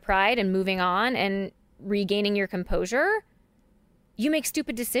swallowing your pride and moving on and regaining your composure, you make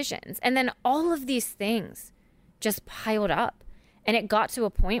stupid decisions. And then all of these things just piled up. And it got to a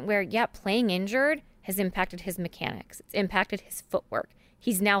point where, playing injured has impacted his mechanics. It's impacted his footwork.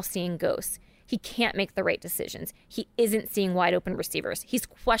 He's now seeing ghosts. He can't make the right decisions. He isn't seeing wide open receivers. He's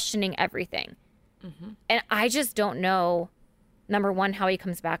questioning everything. Mm-hmm. And I just don't know, number one, how he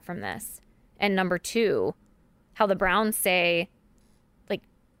comes back from this. And number two, how the Browns say, like,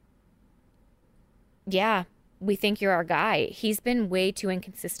 yeah, we think you're our guy. He's been way too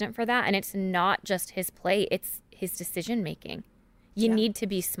inconsistent for that. And it's not just his play, it's his decision making. You need to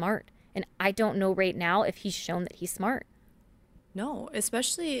be smart. And I don't know right now if he's shown that he's smart. No,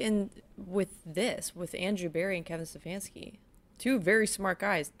 especially with Andrew Berry and Kevin Stefanski. Two very smart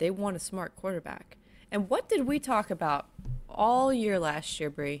guys. They want a smart quarterback. And what did we talk about all year last year,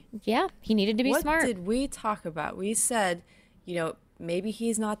 Brie? Yeah, he needed to be smart. What did we talk about? We said, maybe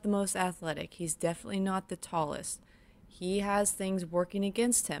he's not the most athletic. He's definitely not the tallest. He has things working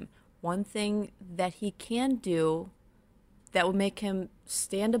against him. One thing that he can do that will make him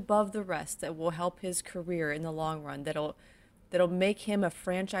stand above the rest, that will help his career in the long run, that'll make him a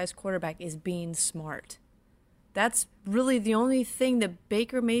franchise quarterback, is being smart. That's really the only thing that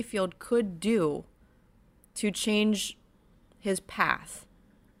Baker Mayfield could do to change his path,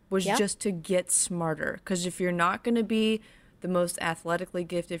 was just to get smarter. Because if you're not going to be the most athletically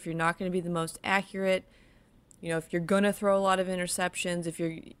gifted, if you're not going to be the most accurate, if you're going to throw a lot of interceptions,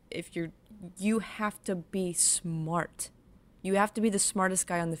 you have to be smart. You have to be the smartest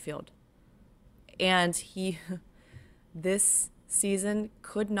guy on the field. And this season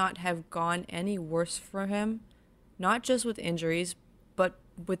could not have gone any worse for him, not just with injuries, but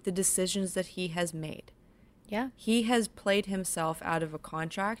with the decisions that he has made. Yeah. He has played himself out of a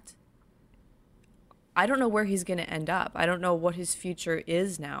contract. I don't know where he's going to end up. I don't know what his future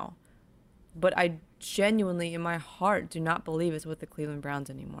is now. But I genuinely, in my heart, do not believe it's with the Cleveland Browns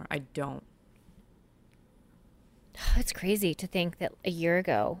anymore. I don't. It's crazy to think that a year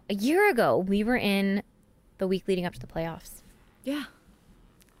ago, we were in the week leading up to the playoffs. Yeah.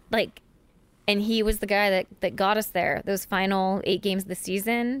 And he was the guy that got us there. Those final 8 games of the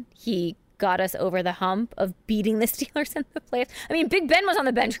season, he got us over the hump of beating the Steelers in the playoffs. I mean, Big Ben was on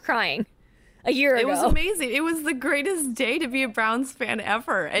the bench crying a year ago. It was amazing. It was the greatest day to be a Browns fan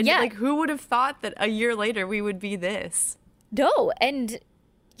ever. And who would have thought that a year later we would be this? No, and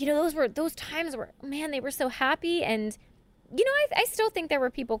those times were, man, they were so happy. And I still think there were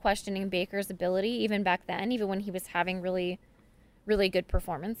people questioning Baker's ability even back then, even when he was having really, really good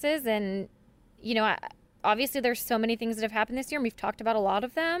performances. And obviously there's so many things that have happened this year, and we've talked about a lot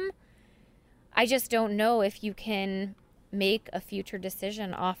of them. I just don't know if you can make a future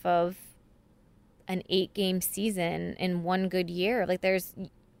decision off of an 8-game season in one good year. Like, there's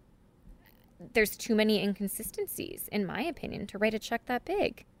too many inconsistencies, in my opinion, to write a check that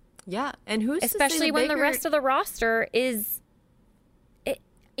big. Yeah, and who's especially when the rest of the roster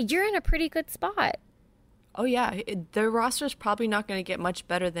you're in a pretty good spot. Oh yeah, the roster is probably not going to get much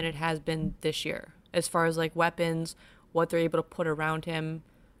better than it has been this year, as far as like weapons, what they're able to put around him.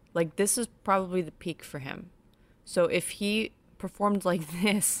 Like, this is probably the peak for him. So if he performed like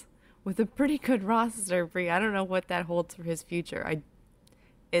this with a pretty good roster, Brie, I don't know what that holds for his future.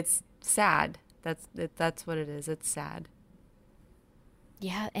 It's sad. That's what it is. It's sad.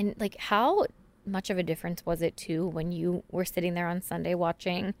 Yeah, and like, how much of a difference was it too when you were sitting there on Sunday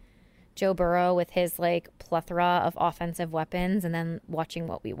watching Joe Burrow with his like plethora of offensive weapons, and then watching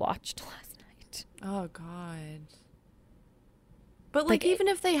what we watched last night? Oh God. But like even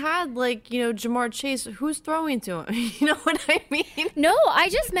if they had Jamar Chase, who's throwing to him? You know what I mean? No, I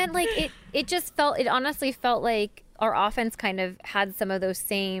just meant like it honestly felt like our offense kind of had some of those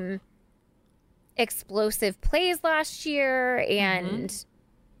same explosive plays last year, and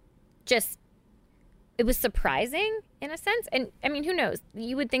just it was surprising in a sense. And I mean, who knows?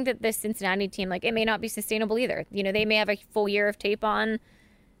 You would think that this Cincinnati team, like, it may not be sustainable either. You know, they may have a full year of tape on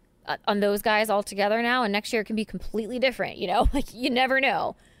those guys all together now, and next year it can be completely different. You know, like, you never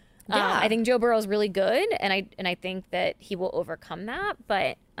know. Yeah. I think Joe Burrow is really good, and I think that he will overcome that.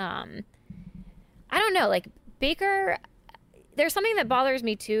 But I don't know, like, Baker. There's something that bothers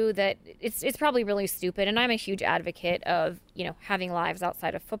me too, that it's probably really stupid, and I'm a huge advocate of, you know, having lives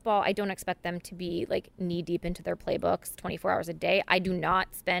outside of football. I don't expect them to be like knee deep into their playbooks 24 hours a day. I do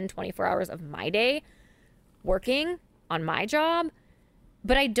not spend 24 hours of my day working on my job,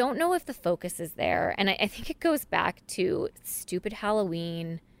 but I don't know if the focus is there. And I think it goes back to stupid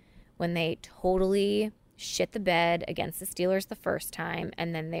Halloween, when they totally shit the bed against the Steelers the first time,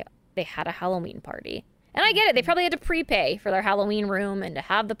 and then they had a Halloween party. And I get it. They probably had to prepay for their Halloween room and to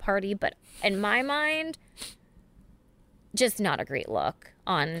have the party. But in my mind, just not a great look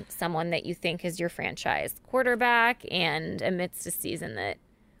on someone that you think is your franchise quarterback, and amidst a season that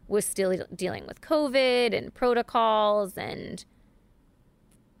was still dealing with COVID and protocols and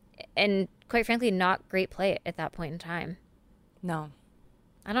quite frankly, not great play at that point in time. No.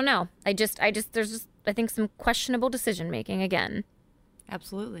 I don't know. There's just, I think, some questionable decision making again.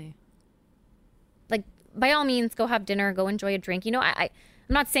 Absolutely. Like, by all means, go have dinner, go enjoy a drink. You know, I'm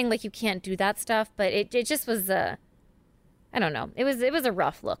not saying like you can't do that stuff, but it just was I don't know. It was a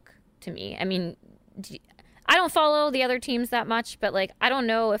rough look to me. I mean, I don't follow the other teams that much, but like, I don't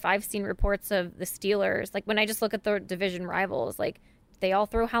know if I've seen reports of the Steelers. Like, when I just look at the division rivals, like, they all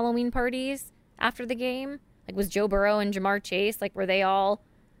throw Halloween parties after the game. Like, was Joe Burrow and Jamar Chase, like, were they all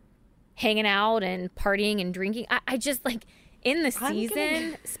hanging out and partying and drinking? I just, like, in the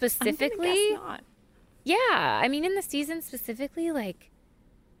season specifically. I'm gonna guess not. Yeah, I mean, in the season specifically, like,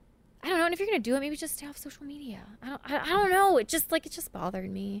 I don't know. And if you're gonna do it, maybe just stay off social media. I don't know. It just bothered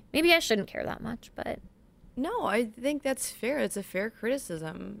me. Maybe I shouldn't care that much, but No, I think that's fair. It's a fair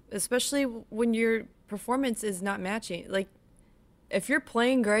criticism, especially when your performance is not matching. Like, if you're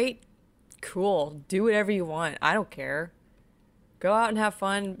playing great, cool, do whatever you want. I don't care. Go out and have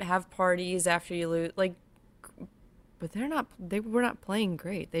fun, have parties after you lose. Like, but they were not playing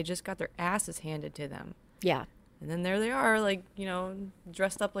great. They just got their asses handed to them. yeah. And then there they are, like, you know,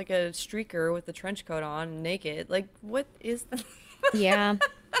 dressed up like a streaker with the trench coat on, naked. Like, what is that? Yeah.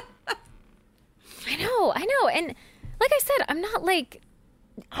 I know. And like I said, I'm not like,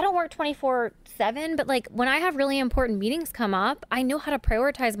 I don't work 24/7, but like, when I have really important meetings come up, I know how to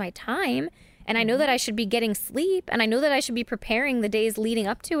prioritize my time, and I know that I should be getting sleep, and I know that I should be preparing the days leading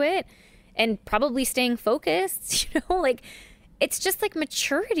up to it and probably staying focused, you know, like, it's just like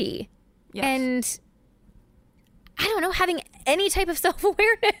maturity. Yes. And I don't know, having any type of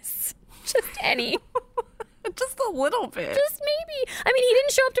self-awareness, just any. Just a little bit. Just maybe. I mean, he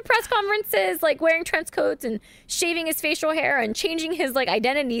didn't show up to press conferences like wearing trench coats and shaving his facial hair and changing his like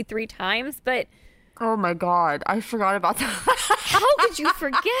identity 3 times, but Oh my God, I forgot about that. how could you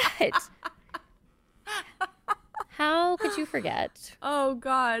forget? How could you forget? Oh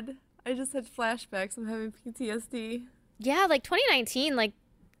God, I just had flashbacks. I'm having PTSD. Yeah, like 2019, like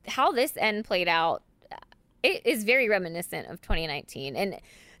how this end played out, it is very reminiscent of 2019. And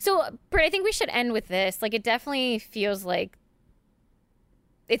so, Britt, I think we should end with this. Like, it definitely feels like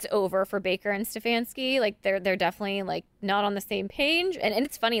it's over for Baker and Stefanski. Like, they're definitely like not on the same page. And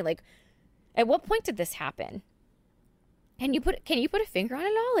it's funny, like, at what point did this happen? Can you put a finger on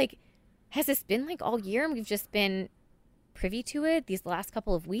it all? Like, has this been like all year and we've just been privy to it these last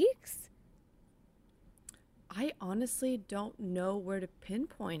couple of weeks? I honestly don't know where to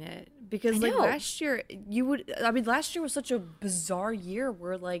pinpoint it, because like last year last year was such a bizarre year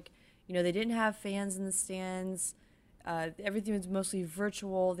where, like, you know, they didn't have fans in the stands. Everything was mostly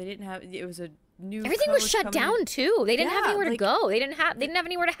virtual. It was a new Everything was shut down too. They didn't have anywhere to go. They didn't have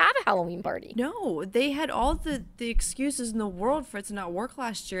anywhere to have a Halloween party. No, they had all the excuses in the world for it to not work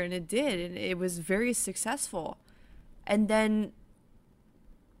last year, and it did, and it was very successful. And then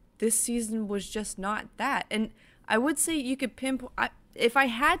this season was just not that. And I would say you could pinpoint, if I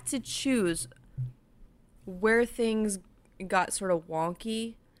had to choose where things got sort of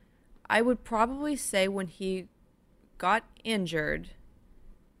wonky, I would probably say when he got injured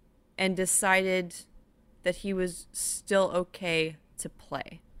and decided that he was still okay to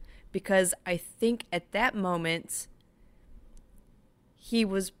play. Because I think at that moment, he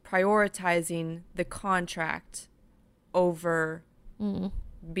was prioritizing the contract over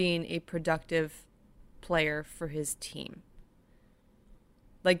being a productive player for his team.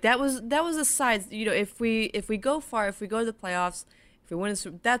 Like, that was a side, you know, if we go far, if we go to the playoffs, if we win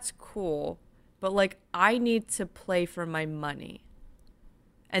that's cool, but like, I need to play for my money.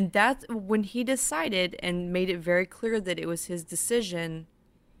 And that's when he decided and made it very clear that it was his decision.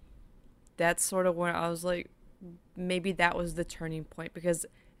 That's sort of when I was like, maybe that was the turning point, because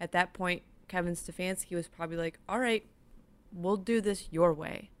at that point, Kevin Stefanski was probably like, all right, we'll do this your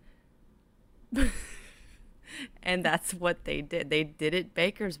way. And that's what they did. They did it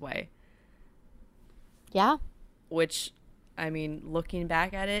Baker's way. Yeah. Which, I mean, looking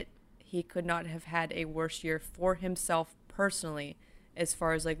back at it, he could not have had a worse year for himself personally, as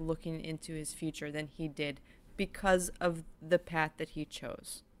far as like looking into his future, than he did, because of the path that he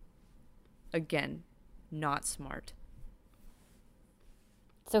chose. Again, not smart.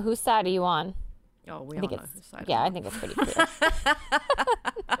 So whose side are you on? Oh, we all know whose side. Yeah, I think it's pretty clear.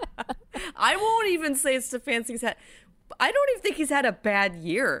 I won't even say Stefanski's had. I don't even think he's had a bad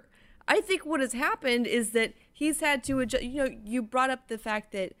year. I think what has happened is that he's had to adjust. You know, you brought up the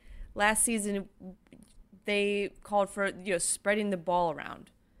fact that last season they called for, you know, spreading the ball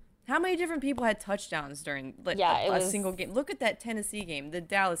around. How many different people had touchdowns during a single game? Look at that Tennessee game, the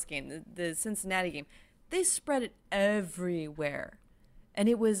Dallas game, the Cincinnati game. They spread it everywhere, and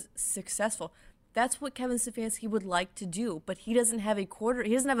it was successful. That's what Kevin Stefanski would like to do, but he doesn't have he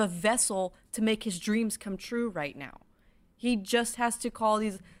doesn't have a vessel to make his dreams come true right now. He just has to call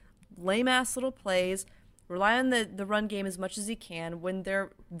these lame-ass little plays, rely on the run game as much as he can when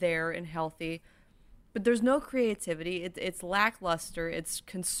they're there and healthy. But there's no creativity. It's lackluster. It's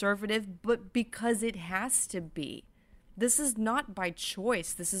conservative, but because it has to be. This is not by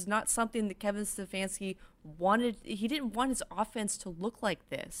choice. This is not something that Kevin Stefanski wanted. He didn't want his offense to look like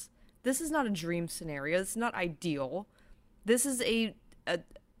this. This is not a dream scenario. It's not ideal. This is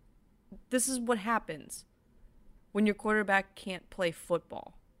this is what happens when your quarterback can't play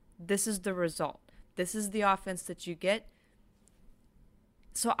football. This is the result. This is the offense that you get.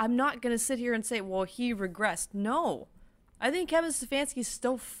 So I'm not going to sit here and say, well, he regressed. No. I think Kevin Stefanski is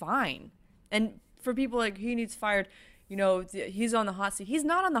still fine. And for people like, he needs fired, you know, he's on the hot seat. He's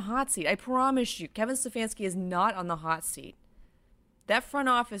not on the hot seat. I promise you. Kevin Stefanski is not on the hot seat. That front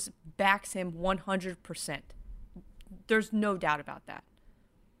office backs him 100%. There's no doubt about that.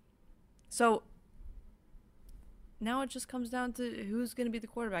 So now it just comes down to who's going to be the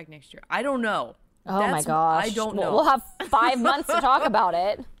quarterback next year. I don't know. My gosh. I don't know. We'll have 5 months to talk about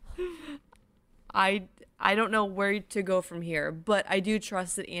it. I don't know where to go from here, but I do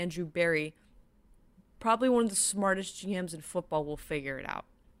trust that Andrew Berry, probably one of the smartest GMs in football, will figure it out.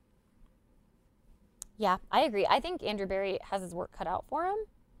 Yeah, I agree. I think Andrew Berry has his work cut out for him.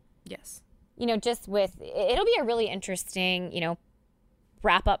 Yes. You know, it'll be a really interesting, you know,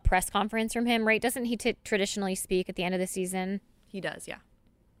 wrap-up press conference from him, right? Doesn't he traditionally speak at the end of the season? He does, yeah.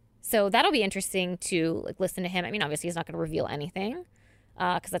 So that'll be interesting to listen to him. I mean, obviously he's not going to reveal anything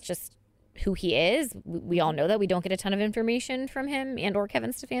because that's just who he is. We all know that. We don't get a ton of information from him and or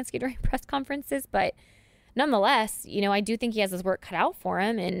Kevin Stefanski during press conferences. But nonetheless, you know, I do think he has his work cut out for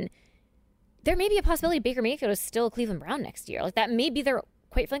him. And there may be a possibility Baker Mayfield is still a Cleveland Brown next year. Like, that may be their,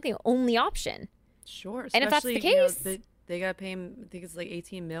 quite frankly, only option. Sure. And if that's the case, you know, they got to pay him, I think it's like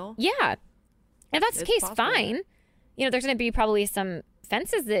 $18 million. Yeah. And if that's the case, possible. Fine. You know, there's going to be probably some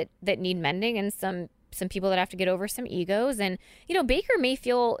fences that need mending and some people that have to get over some egos. And, you know, Baker may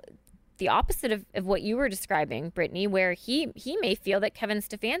feel the opposite of what you were describing, Brittany, where he may feel that Kevin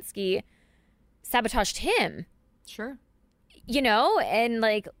Stefanski sabotaged him. Sure. You know, and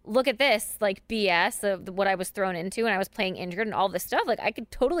like, look at this, like, BS of what I was thrown into and I was playing injured and all this stuff. Like, I could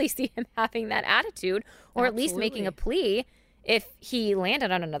totally see him having that attitude, or at least making a plea if he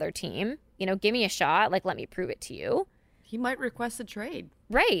landed on another team. You know, give me a shot. Like, let me prove it to you. He might request a trade.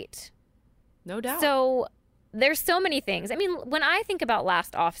 Right. No doubt. So there's so many things. I mean, when I think about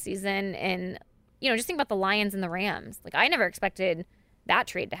last offseason and, you know, just think about the Lions and the Rams. Like, I never expected that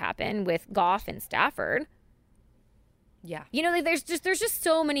trade to happen with Goff and Stafford. Yeah. You know, like, there's just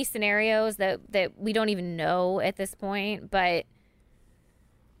so many scenarios that we don't even know at this point. But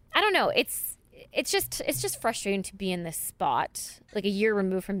I don't know. It's just frustrating to be in this spot, like a year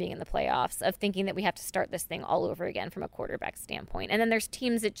removed from being in the playoffs, of thinking that we have to start this thing all over again from a quarterback standpoint. And then there's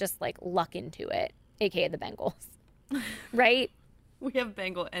teams that just like luck into it, aka the Bengals, right? We have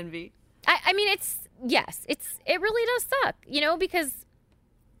Bengal envy. I mean, it really does suck, you know, because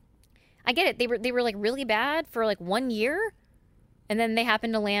I get it. They were like really bad for like 1 year, and then they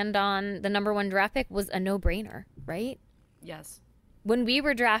happened to land on the number 1 draft pick. Was a no-brainer, right? Yes. When we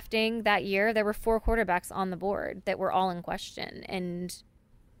were drafting that year, there were 4 quarterbacks on the board that were all in question. And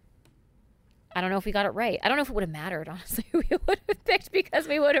I don't know if we got it right. I don't know if it would have mattered, honestly, who we would have picked, because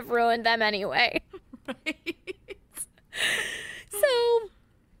we would have ruined them anyway. Right. So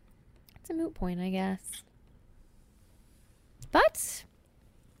it's a moot point, I guess. But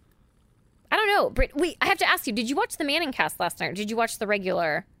No, Britt, wait, I have to ask you, did you watch the Manning cast last night, or did you watch the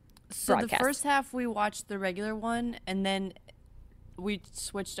regular broadcast? The first half we watched the regular one, and then we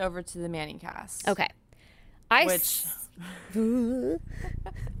switched over to the Manning cast. Okay. It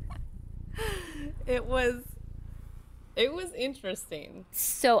was interesting.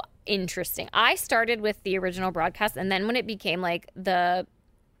 So interesting. I started with the original broadcast, and then when it became like the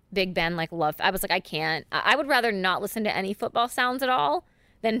Big Ben love, I was like, I can't. I would rather not listen to any football sounds at all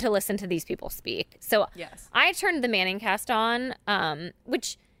than to listen to these people speak. So yes. I turned the Manning cast on,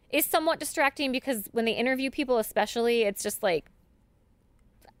 which is somewhat distracting because when they interview people, especially, it's just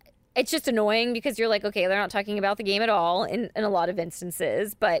it's just annoying because you're like, okay, they're not talking about the game at all in a lot of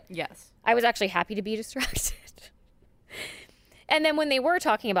instances. But yes, I was actually happy to be distracted. And then when they were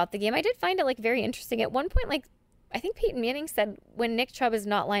talking about the game, I did find it very interesting. At one point, I think Peyton Manning said, when Nick Chubb is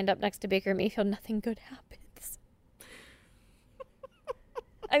not lined up next to Baker Mayfield, nothing good happens.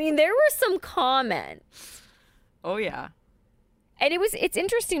 I mean, there were some comments. Oh, yeah. And it's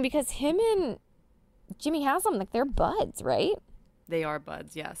interesting because him and Jimmy Haslam, they're buds, right? They are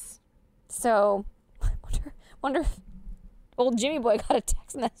buds, yes. So, I wonder if old Jimmy boy got a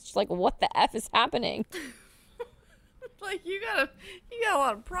text message what the F is happening? You got a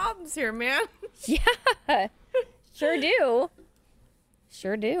lot of problems here, man. Yeah, sure do.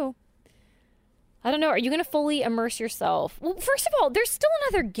 I don't know. Are you going to fully immerse yourself? Well, first of all, there's still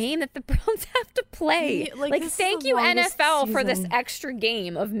another game that the Browns have to play. Thank you, NFL, for this extra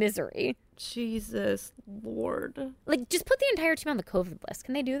game of misery. Jesus Lord. Just put the entire team on the COVID list.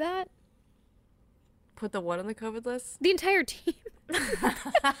 Can they do that? Put the what on the COVID list? The entire team. I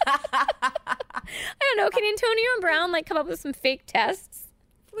don't know. Can Antonio and Brown come up with some fake tests?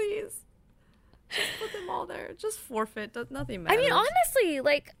 Please. Just put them all there. Just forfeit. Nothing matters. I mean, honestly,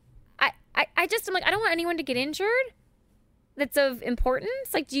 I just am I don't want anyone to get injured. That's of importance.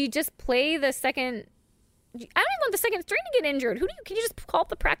 Do you just play the second? I don't even want the second string to get injured. Can you just call up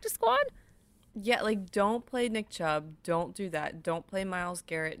the practice squad? Yeah, don't play Nick Chubb. Don't do that. Don't play Myles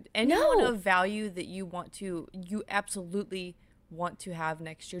Garrett. Anyone of value that you absolutely want to have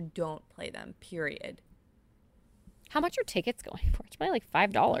next year, don't play them, period. How much are tickets going for? It's probably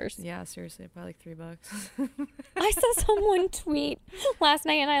 $5. Yeah, seriously, probably $3. I saw someone tweet last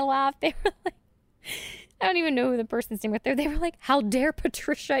night and I laughed. They were I don't even know who the person's name was there. They were how dare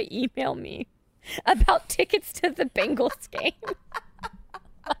Patricia email me about tickets to the Bengals game?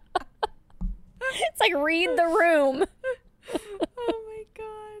 It's read the room. Oh my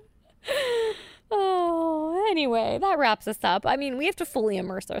God. Oh, anyway, that wraps us up. I mean, we have to fully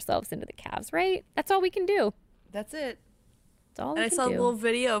immerse ourselves into the Cavs, right? That's all we can do. That's it. That's all we can do. I saw a little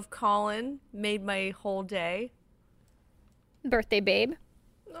video of Colin. Made my whole day. Birthday, babe.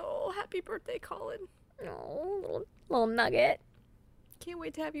 Oh, happy birthday, Colin. Oh, little nugget. Can't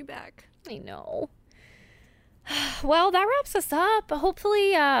wait to have you back. I know. Well, that wraps us up.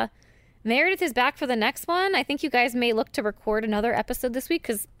 Hopefully, Meredith is back for the next one. I think you guys may look to record another episode this week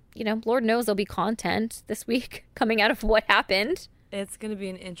because, Lord knows there'll be content this week coming out of what happened. It's going to be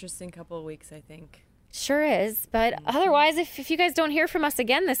an interesting couple of weeks, I think. Sure is. But otherwise, if you guys don't hear from us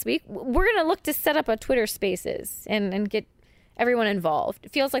again this week, we're going to look to set up a Twitter Spaces and get everyone involved.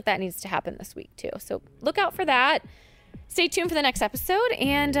 It feels like that needs to happen this week, too. So look out for that. Stay tuned for the next episode.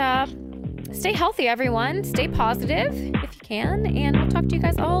 And stay healthy, everyone. Stay positive if you can. And we'll talk to you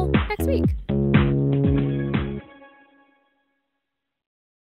guys all next week.